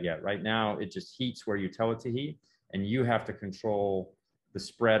do that yet. Right now, it just heats where you tell it to heat, and you have to control the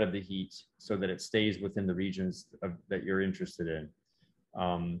spread of the heat so that it stays within the regions that you're interested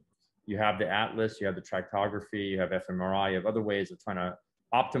in. You have the atlas, you have the tractography, you have fMRI, you have other ways of trying to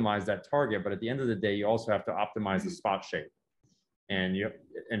optimize that target. But at the end of the day, you also have to optimize the spot shape. And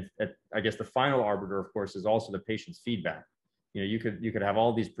I guess the final arbiter, of course, is also the patient's feedback. You could have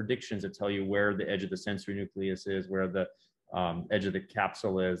all these predictions that tell you where the edge of the sensory nucleus is, where the edge of the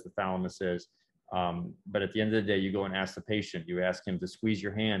capsule is, the thalamus is. But at the end of the day, you go and ask the patient. You ask him to squeeze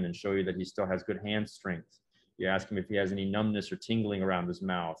your hand and show you that he still has good hand strength. You ask him if he has any numbness or tingling around his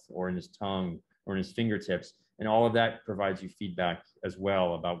mouth or in his tongue or in his fingertips. And all of that provides you feedback as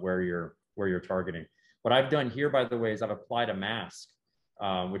well about where you're targeting. What I've done here, by the way, is I've applied a mask,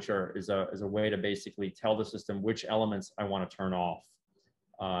 which is a way to basically tell the system which elements I want to turn off.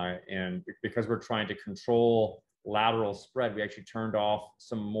 And because we're trying to control lateral spread, we actually turned off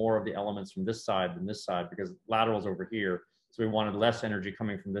some more of the elements from this side than this side, because lateral's over here. So we wanted less energy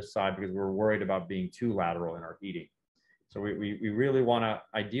coming from this side because we were worried about being too lateral in our heating. So we really want to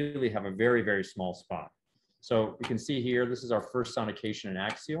ideally have a very, very small spot. So you can see here, this is our first sonication in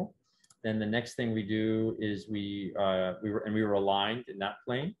axial. Then the next thing we do is we were aligned in that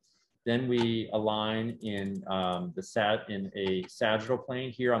plane. Then we align in a sagittal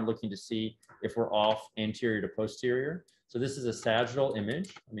plane. Here I'm looking to see if we're off anterior to posterior. So this is a sagittal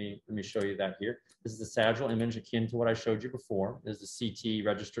image. Let me show you that here. This is a sagittal image akin to what I showed you before. There's a CT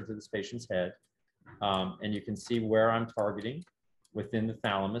registered to this patient's head. And you can see where I'm targeting within the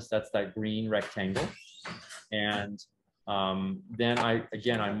thalamus. That's that green rectangle. And then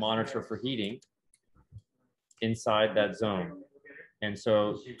I monitor for heating inside that zone. And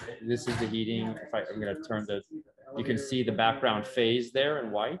so this is the heating. I'm going to turn you can see the background phase there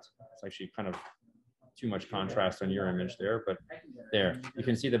in white. It's actually kind of too much contrast on your image there, but there. You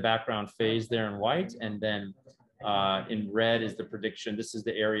can see the background phase there in white. And then in red is the prediction. This is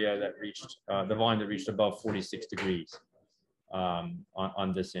the area that reached, the volume that reached above 46 degrees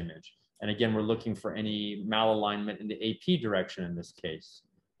on this image. And again, we're looking for any malalignment in the AP direction in this case.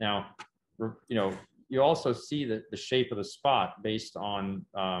 Now, you also see the shape of the spot based on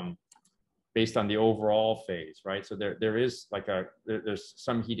the overall phase, right? So there is there's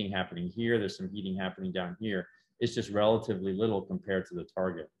some heating happening here. There's some heating happening down here. It's just relatively little compared to the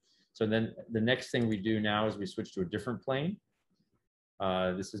target. So then the next thing we do now is we switch to a different plane.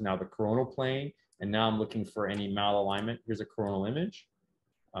 This is now the coronal plane. And now I'm looking for any malalignment. Here's a coronal image.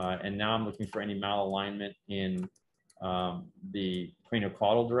 And now I'm looking for any malalignment in the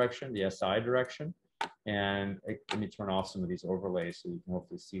craniocaudal direction, the SI direction. And let me turn off some of these overlays so you can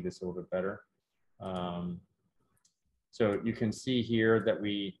hopefully see this a little bit better. So you can see here that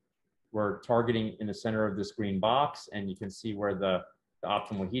we're targeting in the center of this green box, and you can see where the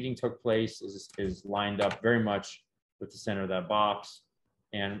optimal heating took place is lined up very much with the center of that box.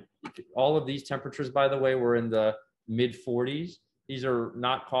 And all of these temperatures, by the way, were in the mid 40s. These are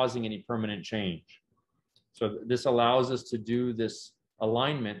not causing any permanent change. So this allows us to do this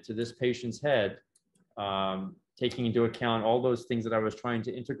alignment to this patient's head, taking into account all those things that I was trying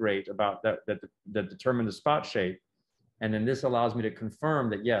to integrate about that determine the spot shape. And then this allows me to confirm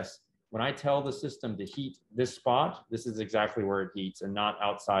that, yes, when I tell the system to heat this spot, this is exactly where it heats and not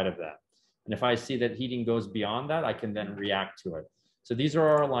outside of that. And if I see that heating goes beyond that, I can then react to it. So these are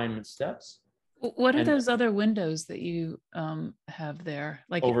our alignment steps. What are those other windows that you have there?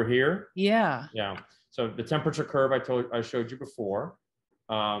 Like over here? Yeah. Yeah. So the temperature curve I showed you before.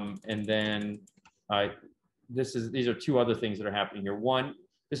 And then these are two other things that are happening here. One,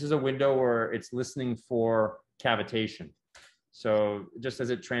 this is a window where it's listening for cavitation. So just as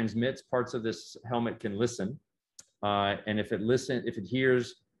it transmits, parts of this helmet can listen. And if it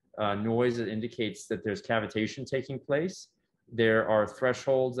hears noise that indicates that there's cavitation taking place, there are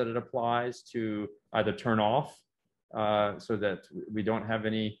thresholds that it applies to either turn off so that we don't have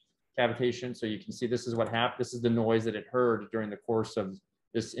any cavitation. So you can see this is what happened. This is the noise that it heard during the course of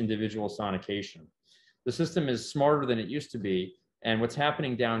this individual sonication. The system is smarter than it used to be. And what's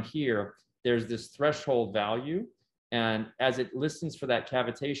happening down here, there's this threshold value. And as it listens for that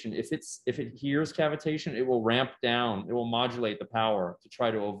cavitation, if it hears cavitation, it will ramp down, it will modulate the power to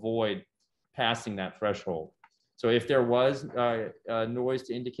try to avoid passing that threshold. So if there was noise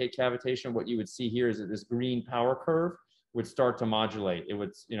to indicate cavitation, what you would see here is that this green power curve would start to modulate. It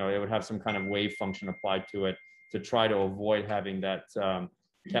would, it would have some kind of wave function applied to it to try to avoid having that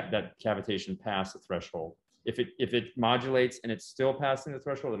that cavitation pass the threshold. If it modulates and it's still passing the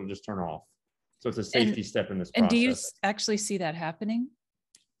threshold, it'll just turn off. So it's a safety step in this process. And do you actually see that happening?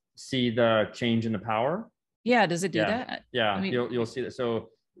 See the change in the power? Yeah, does it do that? Yeah, I mean, you'll see that. So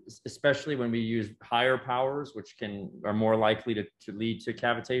especially when we use higher powers, which are more likely to lead to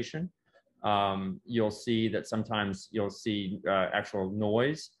cavitation, you'll see that sometimes you'll see actual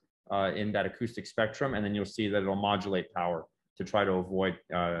noise in that acoustic spectrum, and then you'll see that it'll modulate power to try to avoid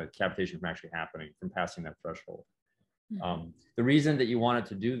cavitation from actually happening, from passing that threshold. The reason that you wanted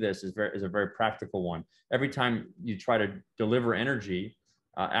to do this is a very practical one. Every time you try to deliver energy,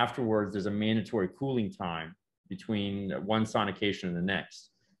 afterwards, there's a mandatory cooling time between one sonication and the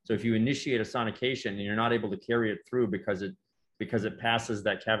next. So if you initiate a sonication and you're not able to carry it through because it passes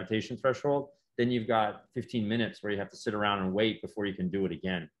that cavitation threshold, then you've got 15 minutes where you have to sit around and wait before you can do it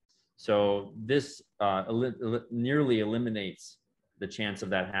again. So this nearly eliminates the chance of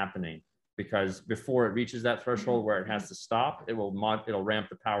that happening, because before it reaches that threshold where it has to stop, it'll ramp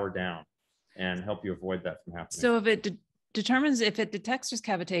the power down and help you avoid that from happening. So if it determines, if it detects there's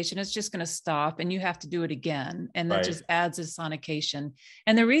cavitation, it's just going to stop and you have to do it again. And that just adds a sonication.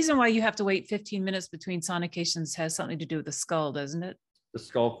 And the reason why you have to wait 15 minutes between sonications has something to do with the skull, doesn't it? The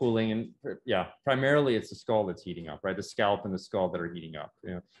skull cooling, and primarily it's the skull that's heating up, right? The scalp and the skull that are heating up.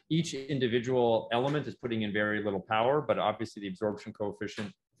 Each individual element is putting in very little power, but obviously the absorption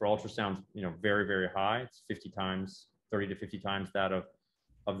coefficient for ultrasound, very, very high. It's 30 to 50 times that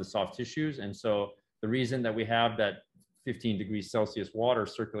of the soft tissues. And so the reason that we have that 15 degrees Celsius water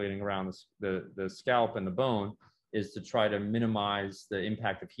circulating around the scalp and the bone is to try to minimize the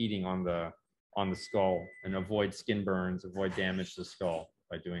impact of heating on the skull and avoid skin burns, avoid damage to the skull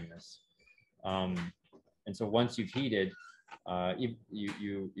by doing this. And so once you've heated, you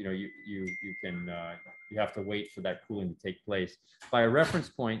have to wait for that cooling to take place. By a reference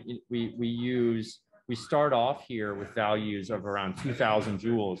point, we start off here with values of around 2,000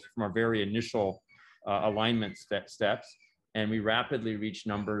 joules from our very initial alignment steps, and we rapidly reach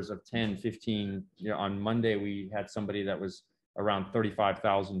numbers of 10, 15. On Monday, we had somebody that was around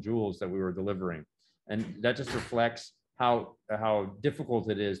 35,000 joules that we were delivering. And that just reflects how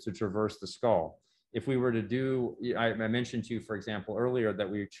difficult it is to traverse the skull. If we were to do, I mentioned to you, for example, earlier that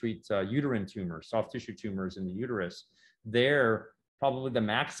we treat uterine tumors, soft tissue tumors in the uterus. There, probably the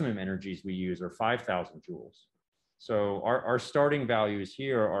maximum energies we use are 5,000 joules. So our starting values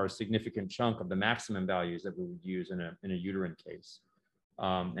here are a significant chunk of the maximum values that we would use in a uterine case.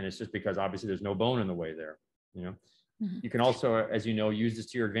 And it's just because obviously there's no bone in the way there, You can also, as you know, use this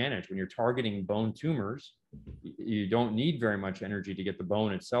to your advantage. When you're targeting bone tumors, you don't need very much energy to get the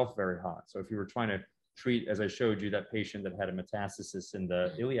bone itself very hot. So if you were trying to treat, as I showed you, that patient that had a metastasis in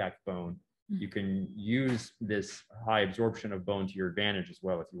the iliac bone, you can use this high absorption of bone to your advantage as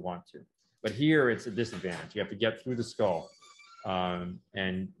well if you want to. But here it's a disadvantage. You have to get through the skull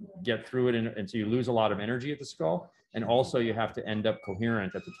and get through it, and so you lose a lot of energy at the skull. And also you have to end up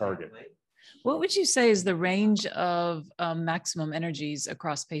coherent at the target. What would you say is the range of maximum energies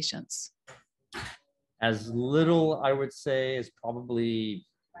across patients? As little, I would say, is probably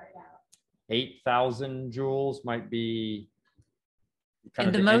 8,000 joules might be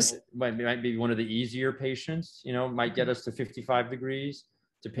kind of might be one of the easier patients, might get us to 55 degrees,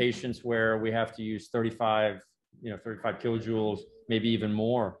 to patients where we have to use 35 kilojoules, maybe even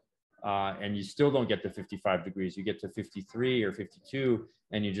more. And you still don't get to 55 degrees. You get to 53 or 52,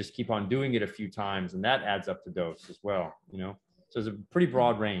 and you just keep on doing it a few times, and that adds up to dose as well. So it's a pretty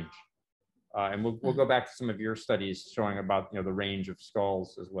broad range. And we'll go back to some of your studies showing about the range of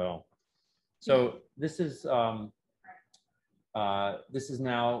skulls as well. So this is now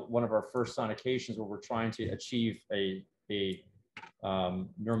one of our first sonications where we're trying to achieve a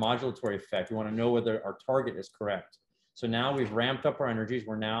neuromodulatory effect. We want to know whether our target is correct. So now we've ramped up our energies.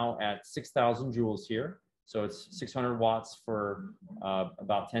 We're now at 6,000 joules here. So it's 600 watts for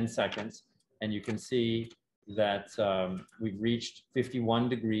about 10 seconds. And you can see that we've reached 51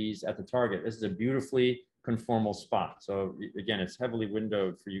 degrees at the target. This is a beautifully conformal spot. So again, it's heavily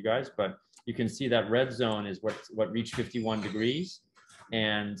windowed for you guys, but you can see that red zone is what reached 51 degrees.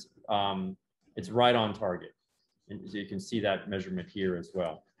 And it's right on target. And so you can see that measurement here as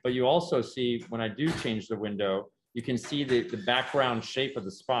well. But you also see, when I do change the window, you can see the background shape of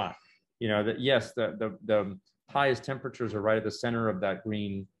the spot. That yes, the highest temperatures are right at the center of that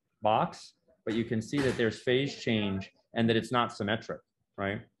green box, but you can see that there's phase change and that it's not symmetric,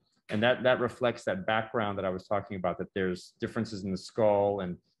 right? And that reflects that background that I was talking about, that there's differences in the skull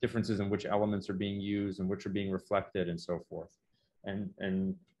and differences in which elements are being used and which are being reflected and so forth.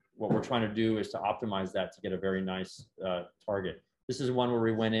 And what we're trying to do is to optimize that to get a very nice target. This is one where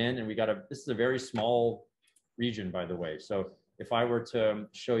we went in and this is a very small region, by the way. So if I were to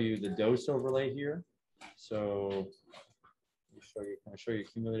show you the dose overlay here, so can I show you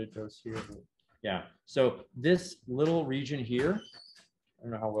accumulated dose here? Yeah. So this little region here, I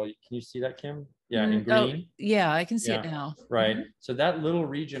don't know how well can you see that, Kim? Yeah, in green. Oh, yeah, I can see it now. Right. So that little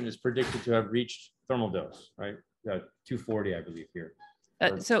region is predicted to have reached thermal dose, right? 240, I believe here.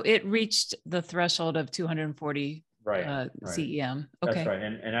 So it reached the threshold of 240 right. CEM. Okay. That's right.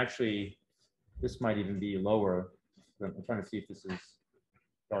 And actually, this might even be lower. I'm trying to see if this is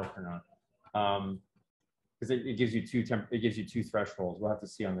dark or not. Because it gives you two thresholds. We'll have to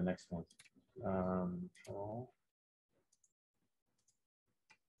see on the next one.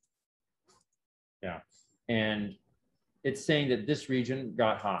 Yeah, and it's saying that this region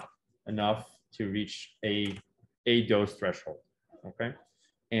got hot enough to reach a dose threshold. Okay,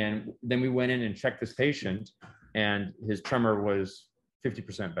 and then we went in and checked this patient, and his tremor was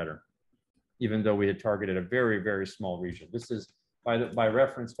 50% better, even though we had targeted a very, very small region. This is by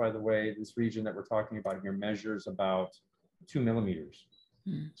reference, by the way, this region that we're talking about here measures about 2 millimeters.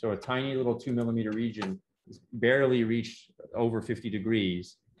 So a tiny little 2 millimeter region barely reached over 50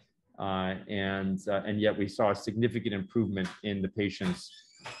 degrees. And yet we saw a significant improvement in the patient's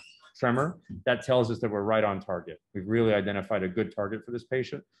tremor. That tells us that we're right on target. We've really identified a good target for this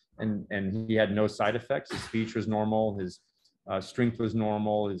patient, and he had no side effects. His speech was normal, his strength was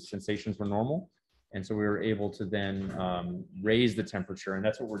normal, his sensations were normal. And so we were able to then raise the temperature, and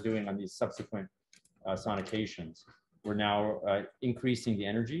that's what we're doing on these subsequent sonications. We're now increasing the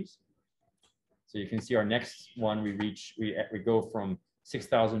energies. So you can see our next one, we go from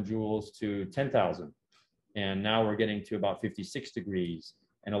 6,000 joules to 10,000. And now we're getting to about 56 degrees,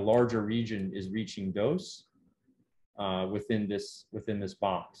 and a larger region is reaching dose within this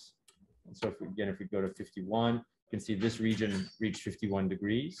box. And so if we go to 51, you can see this region reached 51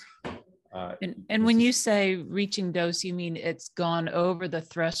 degrees. And when you say reaching dose, you mean it's gone over the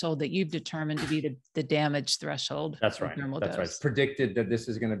threshold that you've determined to be the damage threshold? That's right. That's right. It's predicted that this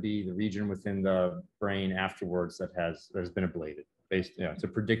is going to be the region within the brain afterwards that has been ablated. It's a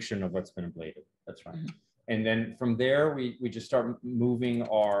prediction of what's been ablated. That's right. And then from there, we just start moving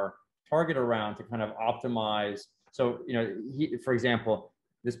our target around to kind of optimize. So, for example,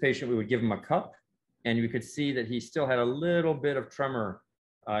 this patient, we would give him a cup, and we could see that he still had a little bit of tremor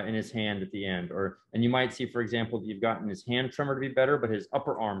in his hand at the end. And you might see, for example, that you've gotten his hand tremor to be better, but his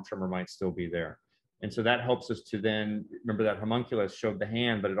upper arm tremor might still be there. And so that helps us to then, remember that homunculus showed the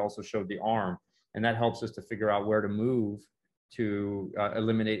hand, but it also showed the arm. And that helps us to figure out where to move to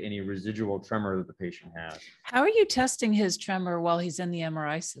eliminate any residual tremor that the patient has. How are you testing his tremor while he's in the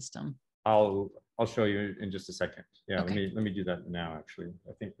MRI system? I'll show you in just a second. Yeah, okay. let me do that now, actually.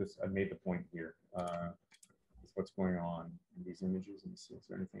 I think I made the point here. What's going on in these images. Let me see, is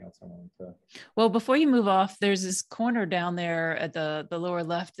there anything else I wanted to? Well, before you move off, there's this corner down there at the lower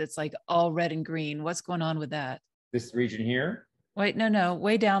left that's like all red and green. What's going on with that? This region here? Wait, no,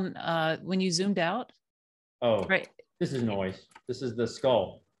 way down when you zoomed out. Oh, right. This is noise. This is the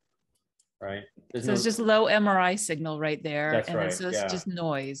skull, right? So it's just low MRI signal right there. That's and right. So it's just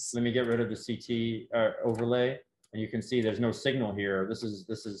noise. Let me get rid of the CT overlay, and you can see there's no signal here. This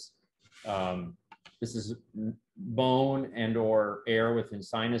is bone and or air within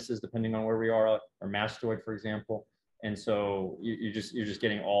sinuses, depending on where we are, or mastoid, for example. And so you're just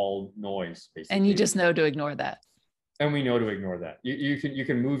getting all noise, basically. And you just know to ignore that. And we know to ignore that. You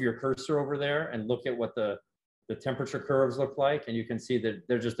can move your cursor over there and look at what the temperature curves look like, and you can see that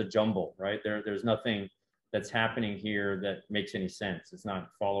they're just a jumble, right? There's nothing that's happening here that makes any sense. It's not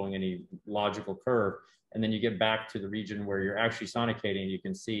following any logical curve. And then you get back to the region where you're actually sonicating, you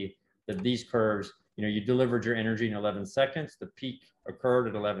can see that these curves, you delivered your energy in 11 seconds, the peak occurred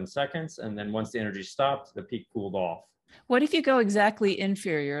at 11 seconds, and then once the energy stopped, the peak cooled off. What if you go exactly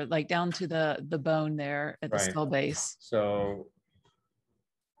inferior, like down to the bone there at the skull base? So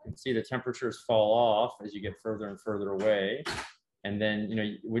you can see the temperatures fall off as you get further and further away. And then,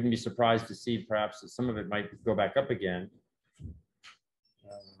 you wouldn't be surprised to see perhaps that some of it might go back up again.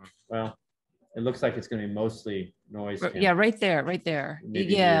 Well, it looks like it's going to be mostly noise. Yeah, right there.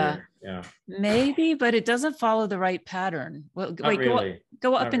 Maybe yeah. Here. Yeah. Maybe, but it doesn't follow the right pattern. Well, wait, really.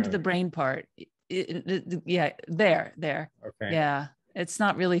 go up into the brain part. Yeah, there. Okay. Yeah, it's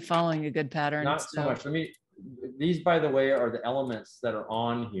not really following a good pattern. Not so much. These, by the way, are the elements that are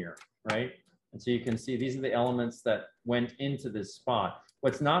on here, right? And so you can see these are the elements that went into this spot.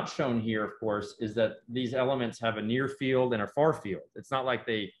 What's not shown here, of course, is that these elements have a near field and a far field. It's not like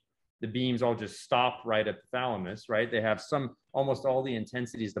the beams all just stop right at the thalamus, right? They have almost all the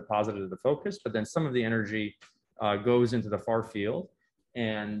intensity is deposited at the focus, but then some of the energy goes into the far field.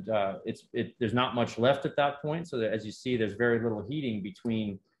 And there's not much left at that point. So that, as you see, there's very little heating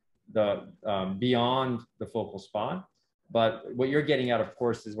between beyond the focal spot. But what you're getting at, of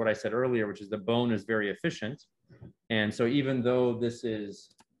course, is what I said earlier, which is the bone is very efficient. And so even though this is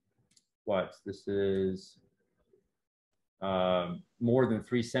more than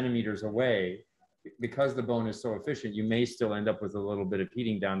 3 centimeters away, because the bone is so efficient, you may still end up with a little bit of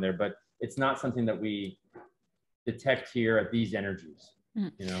heating down there, but it's not something that we detect here at these energies.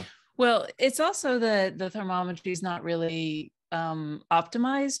 Well, it's also that the thermometry is not really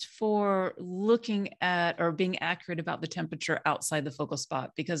optimized for looking at or being accurate about the temperature outside the focal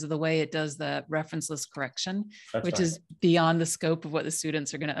spot because of the way it does the referenceless correction, That's which right. is beyond the scope of what the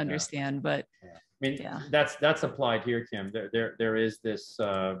students are going to understand. Yeah. But Yeah. I mean, yeah. that's applied here, Kim. There is this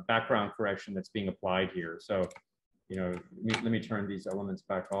background correction that's being applied here. So, let me turn these elements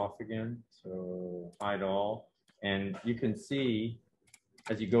back off again. So hide all, and you can see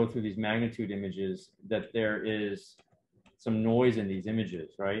as you go through these magnitude images that there is some noise in these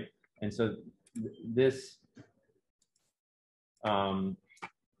images, right? And so this turning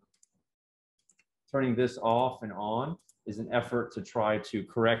this off and on is an effort to try to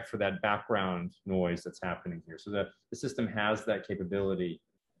correct for that background noise that's happening here. So the system has that capability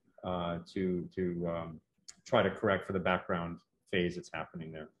to try to correct for the background phase that's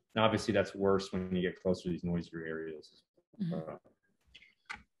happening there. Now, obviously, that's worse when you get closer to these noisier areas. Mm-hmm.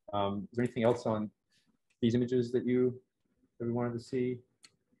 Is there anything else on these images that we wanted to see?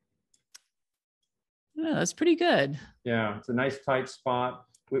 No, that's pretty good. Yeah, it's a nice tight spot.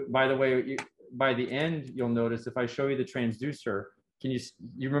 By the way, by the end, you'll notice if I show you the transducer, you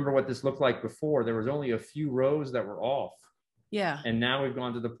remember what this looked like before? There was only a few rows that were off. Yeah. And now we've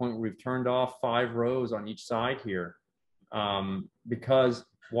gone to the point where we've turned off 5 rows on each side here.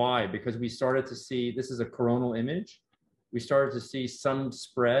 Why? Because we started to see, this is a coronal image. We started to see some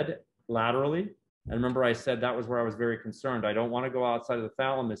spread laterally. And remember I said that was where I was very concerned. I don't want to go outside of the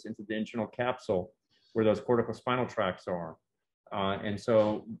thalamus into the internal capsule where those corticospinal tracts are. And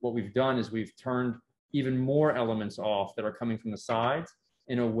so what we've done is we've turned even more elements off that are coming from the sides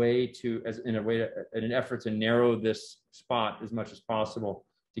in an effort to narrow this spot as much as possible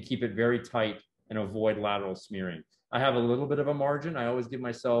to keep it very tight and avoid lateral smearing. I have a little bit of a margin. I always give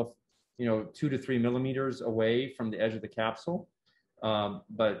myself, 2 to 3 millimeters away from the edge of the capsule.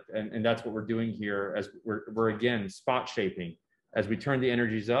 And that's what we're doing here as we're again spot shaping. As we turn the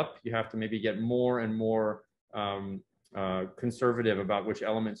energies up, you have to maybe get more and more conservative about which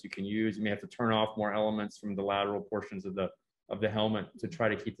elements you can use. You may have to turn off more elements from the lateral portions of the helmet to try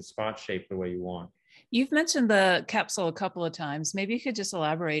to keep the spot shape the way you want. You've mentioned the capsule a couple of times. Maybe you could just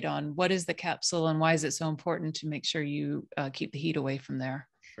elaborate on what is the capsule and why is it so important to make sure you keep the heat away from there?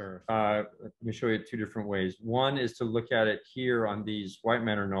 Sure. Let me show you 2 different ways. One is to look at it here on these white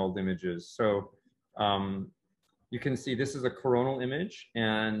matter nulled images. So you can see this is a coronal image,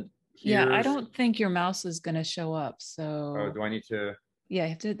 and yeah, I don't think your mouse is going to show up. So do I need to? Yeah, I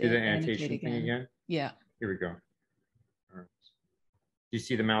have to do the annotation thing again. Yeah. Here we go. All right. Do you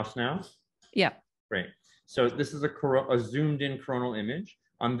see the mouse now? Yeah. Great. So this is a zoomed in coronal image.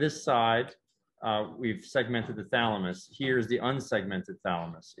 On this side, we've segmented the thalamus. Here's the unsegmented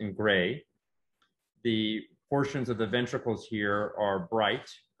thalamus in gray. The portions of the ventricles here are bright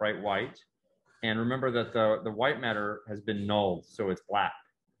white. And remember that the white matter has been nulled, so it's black.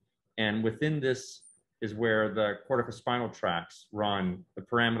 And within this is where the corticospinal tracts run, the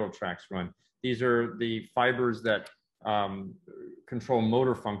pyramidal tracts run. These are the fibers that control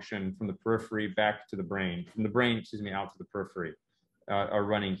motor function from the periphery back to the brain, from the brain, out to the periphery, are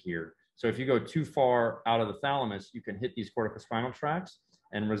running here. So if you go too far out of the thalamus, you can hit these corticospinal tracts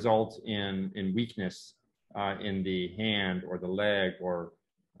and result in weakness in the hand or the leg, or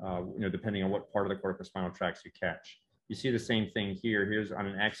depending on what part of the corticospinal tracts you catch. You see the same thing here. Here's on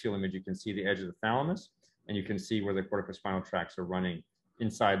an axial image, you can see the edge of the thalamus, and you can see where the corticospinal tracts are running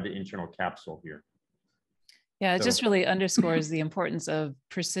inside the internal capsule here. Yeah, it just really underscores the importance of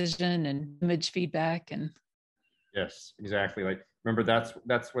precision and image feedback. And yes, exactly. Like, remember,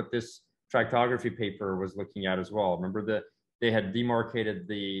 that's what this tractography paper was looking at as well. Remember that they had demarcated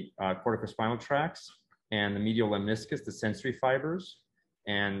the corticospinal tracts and the medial lemniscus, the sensory fibers,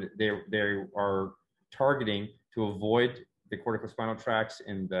 and they are targeting to avoid the corticospinal tracts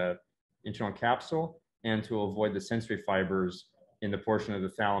in the internal capsule and to avoid the sensory fibers in the portion of the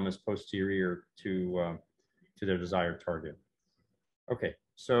thalamus posterior to their desired target. Okay,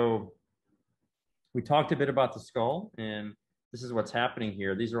 so we talked a bit about the skull, and this is what's happening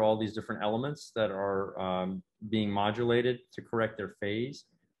here. These are all these different elements that are being modulated to correct their phase,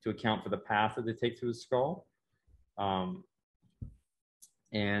 to account for the path that they take through the skull. And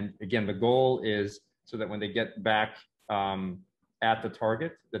again, the goal is so that when they get back at the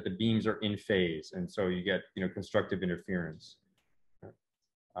target, that the beams are in phase, and so you get constructive interference.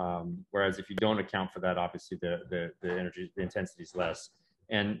 Whereas if you don't account for that, obviously the intensity is less.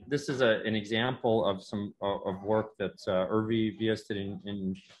 And this is an example of some of work that Urvi Vias did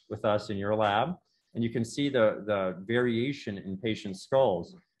with us in your lab. And you can see the variation in patient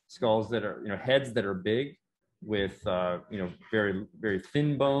skulls that are, heads that are big, with very, very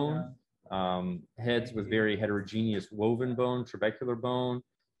thin bone, heads with very heterogeneous woven bone, trabecular bone,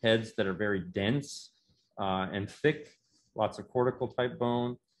 heads that are very dense and thick, lots of cortical type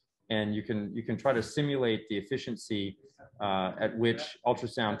bone. And you can try to simulate the efficiency at which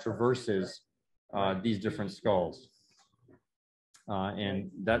ultrasound traverses these different skulls. And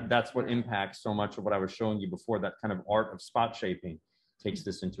that's what impacts so much of what I was showing you before, that kind of art of spot shaping takes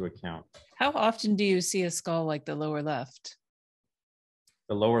this into account. How often do you see a skull like the lower left?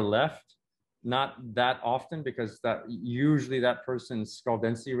 The lower left, not that often, because usually that person's skull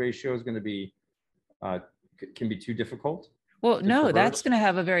density ratio is going to be, can be too difficult. Well, no, that's going to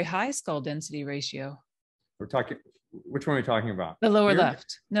have a very high skull density ratio. We're talking, which one are we talking about? The lower Here?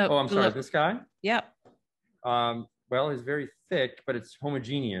 left. No. Oh, I'm sorry, this guy? Yeah. Well, it's very thick, but it's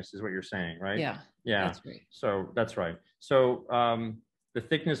homogeneous is what you're saying, right? Yeah. Yeah. That's right. So that's right. So the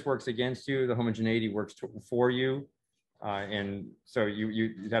thickness works against you, the homogeneity works for you. And so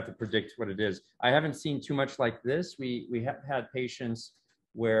you'd have to predict what it is. I haven't seen too much like this. We have had patients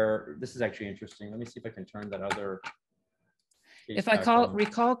where, this is actually interesting. Let me see if I can turn that other. If I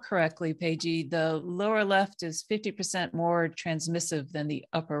recall correctly, Pejy, the lower left is 50% more transmissive than the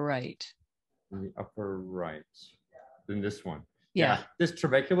upper right. The upper right than this one. Yeah. This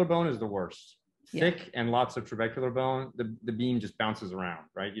trabecular bone is the worst. Thick, yeah. And lots of trabecular bone. The beam just bounces around,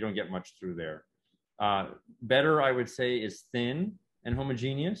 right? You don't get much through there. Better, I would say, is thin and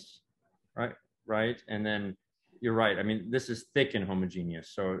homogeneous, right? Right. And then you're right. I mean, this is thick and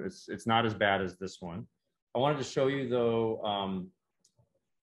homogeneous, so it's not as bad as this one. I wanted to show you though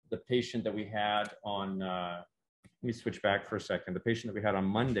the patient that we had on. Let me switch back for a second. The patient that we had on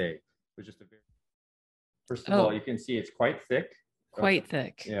Monday was just a very. First of all, you can see it's quite thick. Quite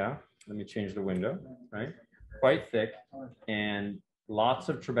thick. Yeah. Let me change the window. Right. Quite thick and lots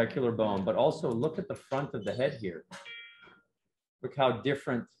of trabecular bone, but also look at the front of the head here. Look how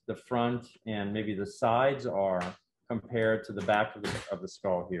different the front and maybe the sides are compared to the back of the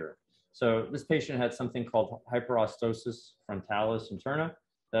skull here. So this patient had something called hyperostosis frontalis interna.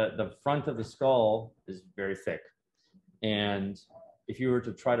 The front of the skull is very thick. And if you were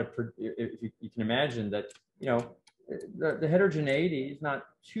to try to, if you can imagine that, the heterogeneity is not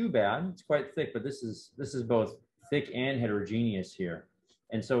too bad. It's quite thick, but this is both thick and heterogeneous here.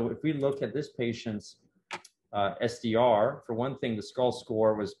 And so if we look at this patient's SDR, for one thing, the skull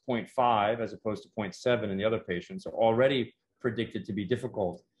score was 0.5 as opposed to 0.7 in the other patient. So already predicted to be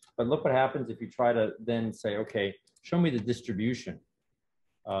difficult. But look what happens if you try to then say, okay, show me the distribution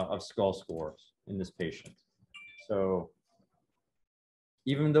of skull scores in this patient. So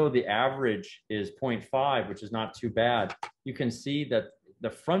even though the average is 0.5, which is not too bad, you can see that the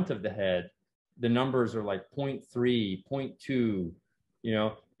front of the head, the numbers are like 0.3,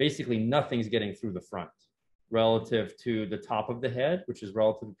 0.2, basically nothing's getting through the front relative to the top of the head, which is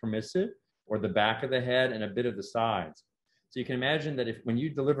relatively permissive, or the back of the head and a bit of the sides. So you can imagine that when you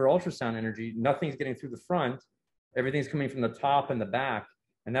deliver ultrasound energy, nothing's getting through the front, everything's coming from the top and the back,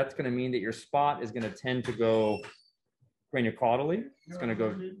 and that's going to mean that your spot is going to tend to go craniocaudally, it's going to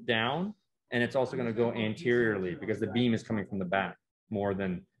go down, and it's also going to go anteriorly because the beam is coming from the back more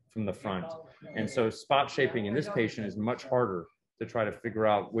than from the front. And so spot shaping in this patient is much harder to try to figure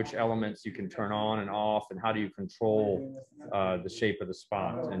out which elements you can turn on and off, and how do you control the shape of the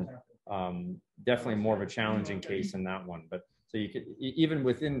spot. And definitely more of a challenging case in that one. But so you could, even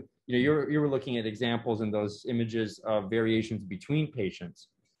within, you were looking at examples in those images of variations between patients,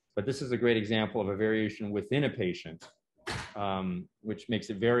 but this is a great example of a variation within a patient, which makes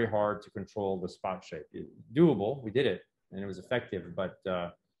it very hard to control the spot shape. Doable, we did it, and it was effective, but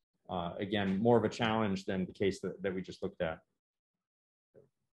again, more of a challenge than the case that we just looked at.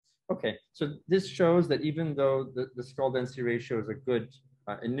 Okay, so this shows that even though the skull density ratio is a good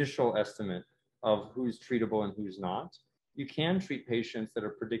initial estimate of who's treatable and who's not, you can treat patients that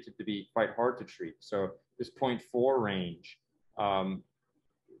are predicted to be quite hard to treat. So this 0.4 range,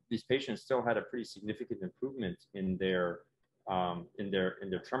 these patients still had a pretty significant improvement in their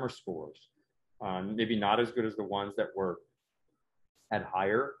tremor scores. Maybe not as good as the ones that had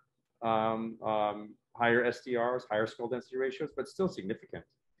higher SDRs, higher skull density ratios, but still significant.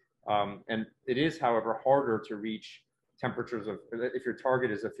 And it is, however, harder to reach temperatures of, if your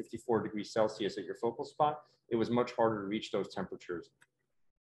target is a 54 degrees Celsius at your focal spot, it was much harder to reach those temperatures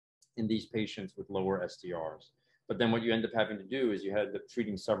in these patients with lower SDRs. But then what you end up having to do is you had to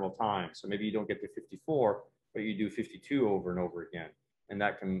treating several times. So maybe you don't get to 54, but you do 52 over and over again. And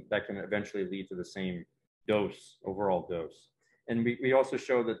that can eventually lead to the same dose, overall dose. And we also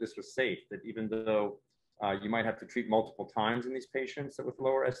show that this was safe, that even though you might have to treat multiple times in these patients with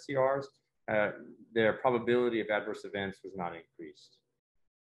lower SDRs, their probability of adverse events was not increased.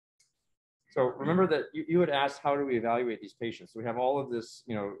 So remember that you had asked, how do we evaluate these patients? So we have all of this,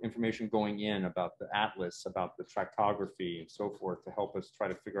 information going in about the atlas, about the tractography and so forth to help us try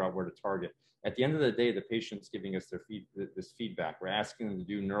to figure out where to target. At the end of the day, the patient's giving us this feedback. We're asking them to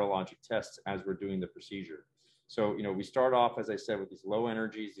do neurologic tests as we're doing the procedure. So, we start off, as I said, with these low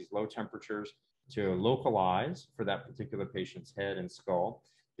energies, these low temperatures to localize for that particular patient's head and skull.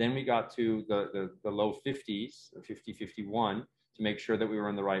 Then we got to the low 50s, 50, 51, to make sure that we were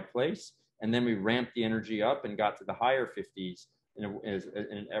in the right place. And then we ramped the energy up and got to the higher 50s in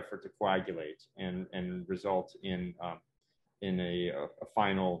an effort to coagulate and result in a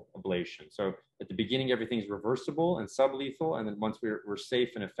final ablation. So at the beginning, everything's reversible and sublethal. And then once we're safe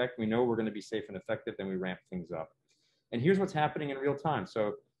and effective, we know we're going to be safe and effective, then we ramp things up. And here's what's happening in real time.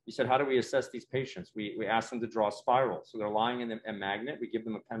 So you said, how do we assess these patients? We ask them to draw a spiral. So they're lying in a magnet. We give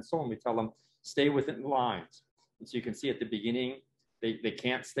them a pencil and we tell them, stay within the lines. And so you can see at the beginning, they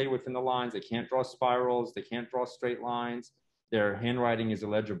can't stay within the lines. They can't draw spirals. They can't draw straight lines. Their handwriting is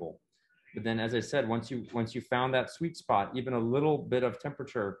illegible. But then, as I said, once you found that sweet spot, even a little bit of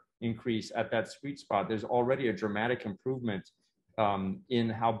temperature increase at that sweet spot, there's already a dramatic improvement in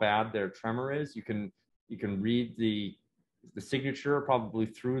how bad their tremor is. You can read the signature probably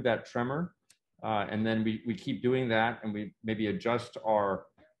through that tremor, and then we keep doing that, and we maybe adjust our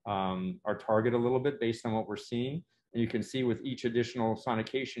target a little bit based on what we're seeing. And you can see with each additional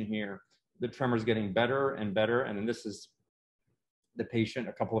sonication here, the tremor is getting better and better. And then this is the patient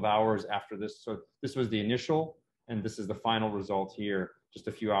a couple of hours after this. So this was the initial, and this is the final result here just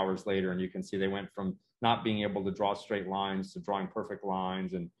a few hours later. And you can see they went from not being able to draw straight lines to drawing perfect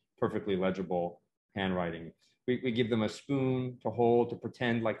lines and perfectly legible handwriting. We give them a spoon to hold, to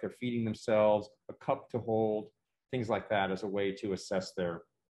pretend like they're feeding themselves, a cup to hold, things like that as a way to assess their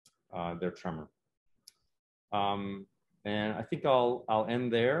tremor. And I think I'll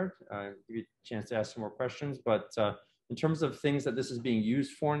end there, give you a chance to ask some more questions. But in terms of things that this is being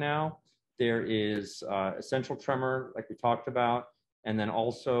used for now, there is essential tremor, like we talked about, and then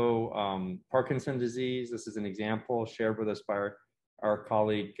also Parkinson's disease. This is an example shared with us by our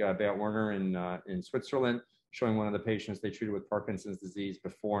colleague Beat Werner in Switzerland, showing one of the patients they treated with Parkinson's disease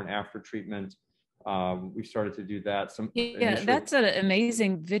before and after treatment. We've started to do that. That's an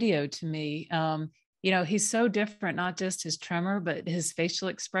amazing video to me. He's so different, not just his tremor, but his facial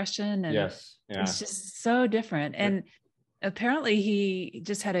expression. And yes, yeah. It's just so different. And apparently he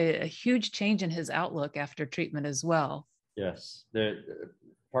just had a huge change in his outlook after treatment as well. Yes, the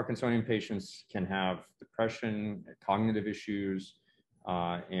Parkinsonian patients can have depression, cognitive issues,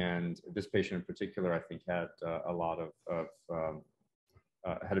 and this patient in particular, I think, had a lot of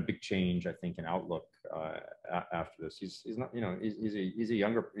had a big change, I think, in outlook after this. He's not, he's a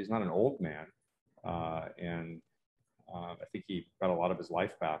younger, he's not an old man. And I think he got a lot of his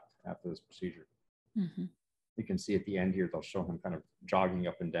life back after this procedure. Mm-hmm. You can see at the end here, they'll show him kind of jogging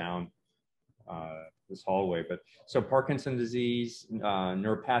up and down this hallway. But so Parkinson's disease,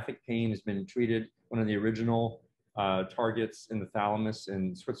 neuropathic pain has been treated, one of the original targets in the thalamus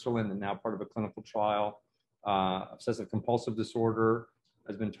in Switzerland, and now part of a clinical trial. Obsessive compulsive disorder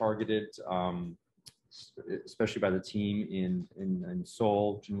has been targeted, especially by the team in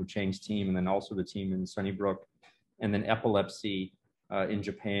Seoul, Jin Woo Chang's team, and then also the team in Sunnybrook, and then epilepsy in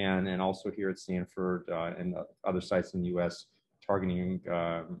Japan, and also here at Stanford and other sites in the US, targeting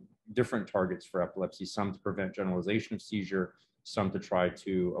different targets for epilepsy, some to prevent generalization of seizure, some to try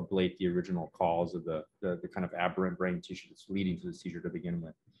to ablate the original cause of the kind of aberrant brain tissue that's leading to the seizure to begin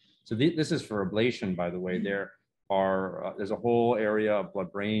with. So this is for ablation, by the way. There's a whole area of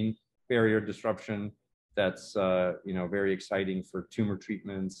blood-brain barrier disruption that's very exciting for tumor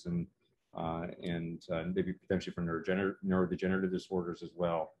treatments and maybe potentially for neurodegenerative disorders as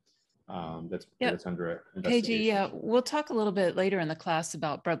well. That's under investigation. KG, we'll talk a little bit later in the class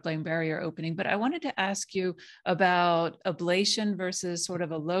about blood-brain barrier opening, but I wanted to ask you about ablation versus sort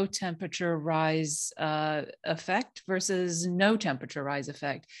of a low temperature rise effect versus no temperature rise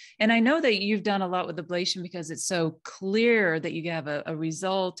effect. And I know that you've done a lot with ablation because it's so clear that you have a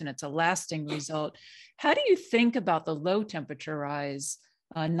result and it's a lasting result. How do you think about the low temperature rise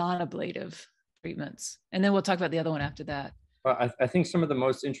non-ablative treatments? And then we'll talk about the other one after that. I think some of the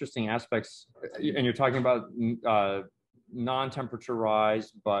most interesting aspects, and you're talking about non-temperature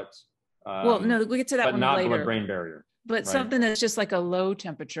rise, but well, no, we'll get to that one not later. Blood-brain barrier, but right. Something that's just like a low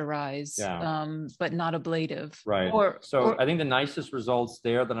temperature rise, but not ablative. Right. I think the nicest results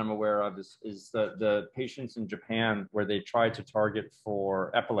there that I'm aware of is the patients in Japan where they tried to target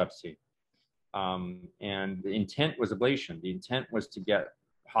for epilepsy, and the intent was ablation. The intent was to get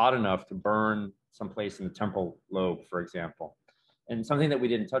hot enough to burn someplace in the temporal lobe, for example. And something that we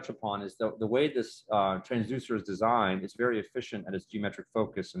didn't touch upon is the way this transducer is designed, it's very efficient at its geometric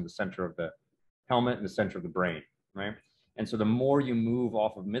focus in the center of the helmet and the center of the brain, right? And so the more you move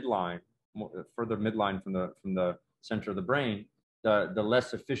off of midline, further midline from the center of the brain, the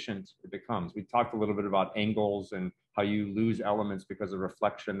less efficient it becomes. We talked a little bit about angles and how you lose elements because of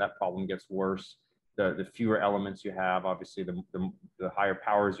reflection. That problem gets worse. The fewer elements you have, obviously, the higher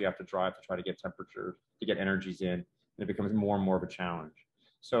powers you have to drive to try to get temperature, to get energies in, and it becomes more and more of a challenge.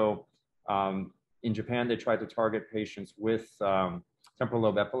 So in Japan, they tried to target patients with temporal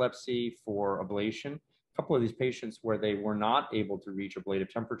lobe epilepsy for ablation. A couple of these patients where they were not able to reach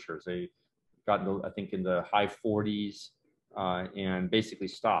ablative temperatures, they got, I think, in the high 40s and basically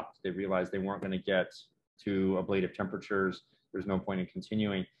stopped. They realized they weren't going to get to ablative temperatures. There's no point in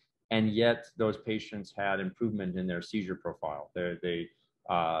continuing. And yet those patients had improvement in their seizure profile. They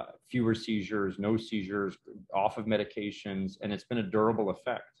fewer seizures, no seizures, off of medications, and it's been a durable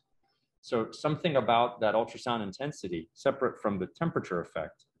effect. So something about that ultrasound intensity, separate from the temperature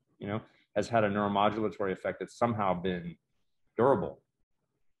effect, has had a neuromodulatory effect that's somehow been durable.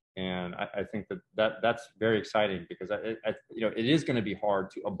 And I think that's very exciting, because it is going to be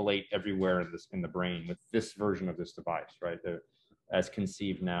hard to ablate everywhere in the brain with this version of this device, right? As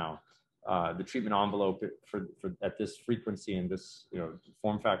conceived now. The treatment envelope for at this frequency and this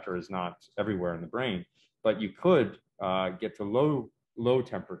form factor is not everywhere in the brain, but you could get to low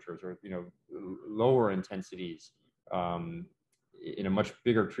temperatures or lower intensities in a much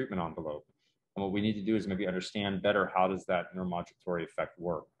bigger treatment envelope. And what we need to do is maybe understand better, how does that neuromodulatory effect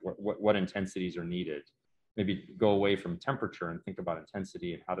work? What intensities are needed? Maybe go away from temperature and think about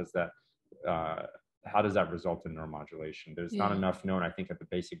intensity, and how does that result in neuromodulation? There's not enough known, I think, at the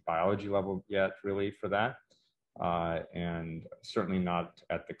basic biology level yet, really, for that, and certainly not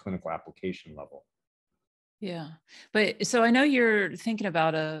at the clinical application level. Yeah, but so I know you're thinking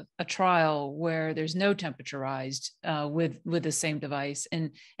about a trial where there's no temperaturized with the same device,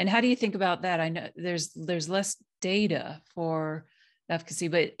 and how do you think about that? I know there's less data for efficacy,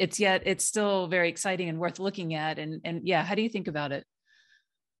 but it's still very exciting and worth looking at. And yeah, how do you think about it?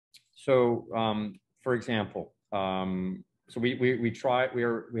 So, for example, so we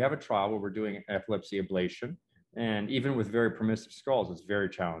have a trial where we're doing epilepsy ablation. And even with very permissive skulls, it's very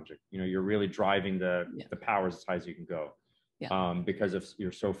challenging. You're really driving the powers as high as you can go, because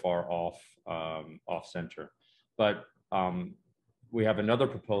you're so far off center. But we have another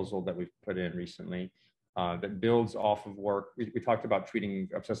proposal that we've put in recently that builds off of work. We talked about treating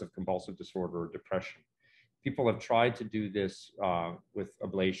obsessive compulsive disorder or depression. People have tried to do this with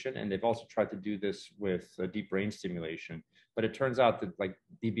ablation, and they've also tried to do this with deep brain stimulation. But it turns out that, like,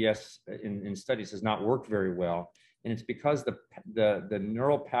 DBS in studies has not worked very well, and it's because the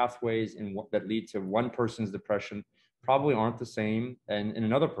neural pathways that lead to one person's depression probably aren't the same in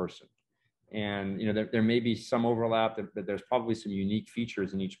another person. And there may be some overlap, but there's probably some unique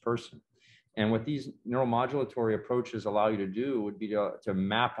features in each person. And what these neuromodulatory approaches allow you to do would be to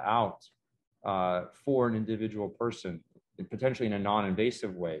map out for an individual person, potentially in a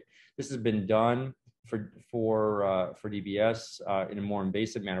non-invasive way. This has been done for DBS in a more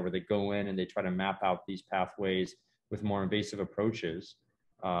invasive manner, where they go in and they try to map out these pathways with more invasive approaches.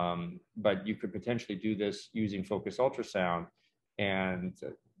 But you could potentially do this using focused ultrasound, and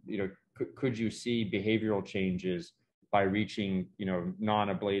could you see behavioral changes by reaching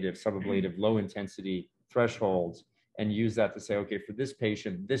non-ablative, subablative, low intensity thresholds, and use that to say, okay, for this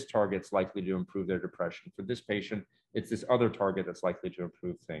patient, this target's likely to improve their depression. For this patient, it's this other target that's likely to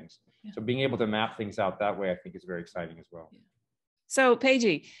improve things. Yeah. So being able to map things out that way, I think, is very exciting as well. Yeah. So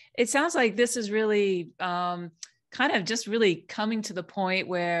Pejy, it sounds like this is really kind of just really coming to the point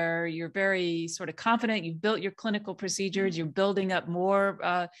where you're very sort of confident. You've built your clinical procedures. You're building up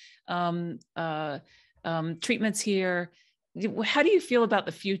more treatments here. How do you feel about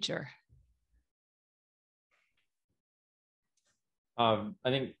the future? I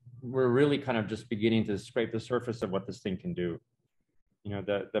think we're really kind of just beginning to scrape the surface of what this thing can do.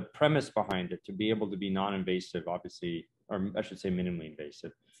 The premise behind it, to be able to be non-invasive, obviously, or I should say minimally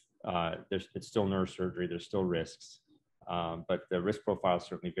invasive. It's still neurosurgery. There's still risks, but the risk profile is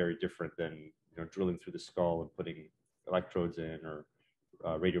certainly very different than drilling through the skull and putting electrodes in or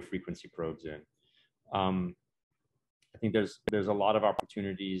radio frequency probes in. I think there's a lot of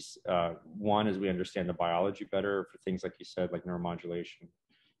opportunities. One, as we understand the biology better for things like you said, like neuromodulation,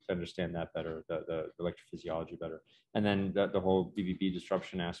 to understand that better, the electrophysiology better, and then the whole BBB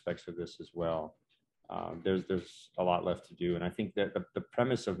disruption aspects of this as well. There's a lot left to do, and I think that the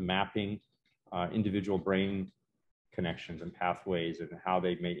premise of mapping individual brain connections and pathways and how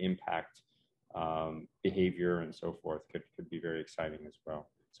they may impact behavior and so forth could be very exciting as well.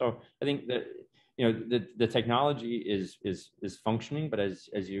 So I think that the technology is functioning, but as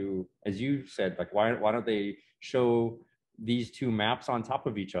you said, like why don't they show these two maps on top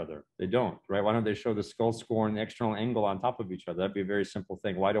of each other? They don't, right? Why don't they show the skull score and the external angle on top of each other? That'd be a very simple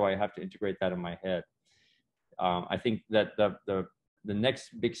thing. Why do I have to integrate that in my head? I think that the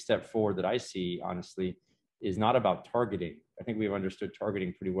next big step forward that I see, honestly, is not about targeting. I think we've understood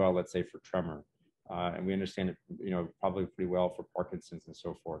targeting pretty well, let's say for tremor, and we understand it, probably pretty well for Parkinson's and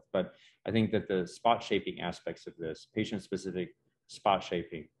so forth. But I think that the spot shaping aspects of this, patient-specific spot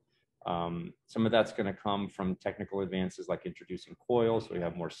shaping, some of that's going to come from technical advances like introducing coils, so we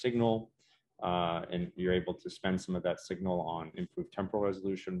have more signal, and you're able to spend some of that signal on improved temporal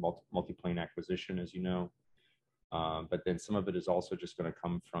resolution, multiplane acquisition, as you know. But then some of it is also just going to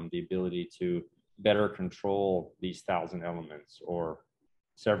come from the ability to better control these 1,000 elements or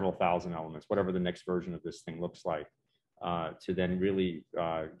several thousand elements, whatever the next version of this thing looks like, to then really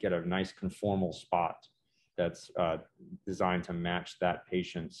get a nice conformal spot that's designed to match that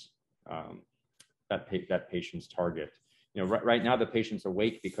patient's patient's target. Right now the patient's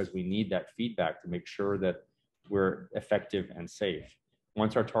awake because we need that feedback to make sure that we're effective and safe.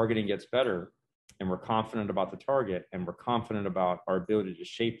 Once our targeting gets better, and we're confident about the target, and we're confident about our ability to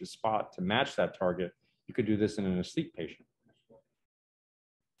shape the spot to match that target, you could do this in an asleep patient,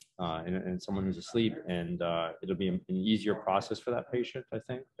 and someone who's asleep, and it'll be an easier process for that patient, I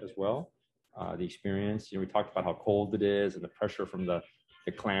think, as well. The experience, we talked about how cold it is and the pressure from the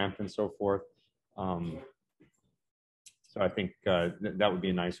clamp and so forth. So I think that would be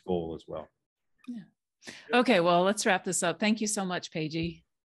a nice goal as well. Yeah. Okay, well, let's wrap this up. Thank you so much, Pejman.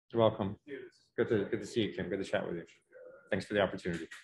 You're welcome. Good to see you, Kim. Good to chat with you. Thanks for the opportunity.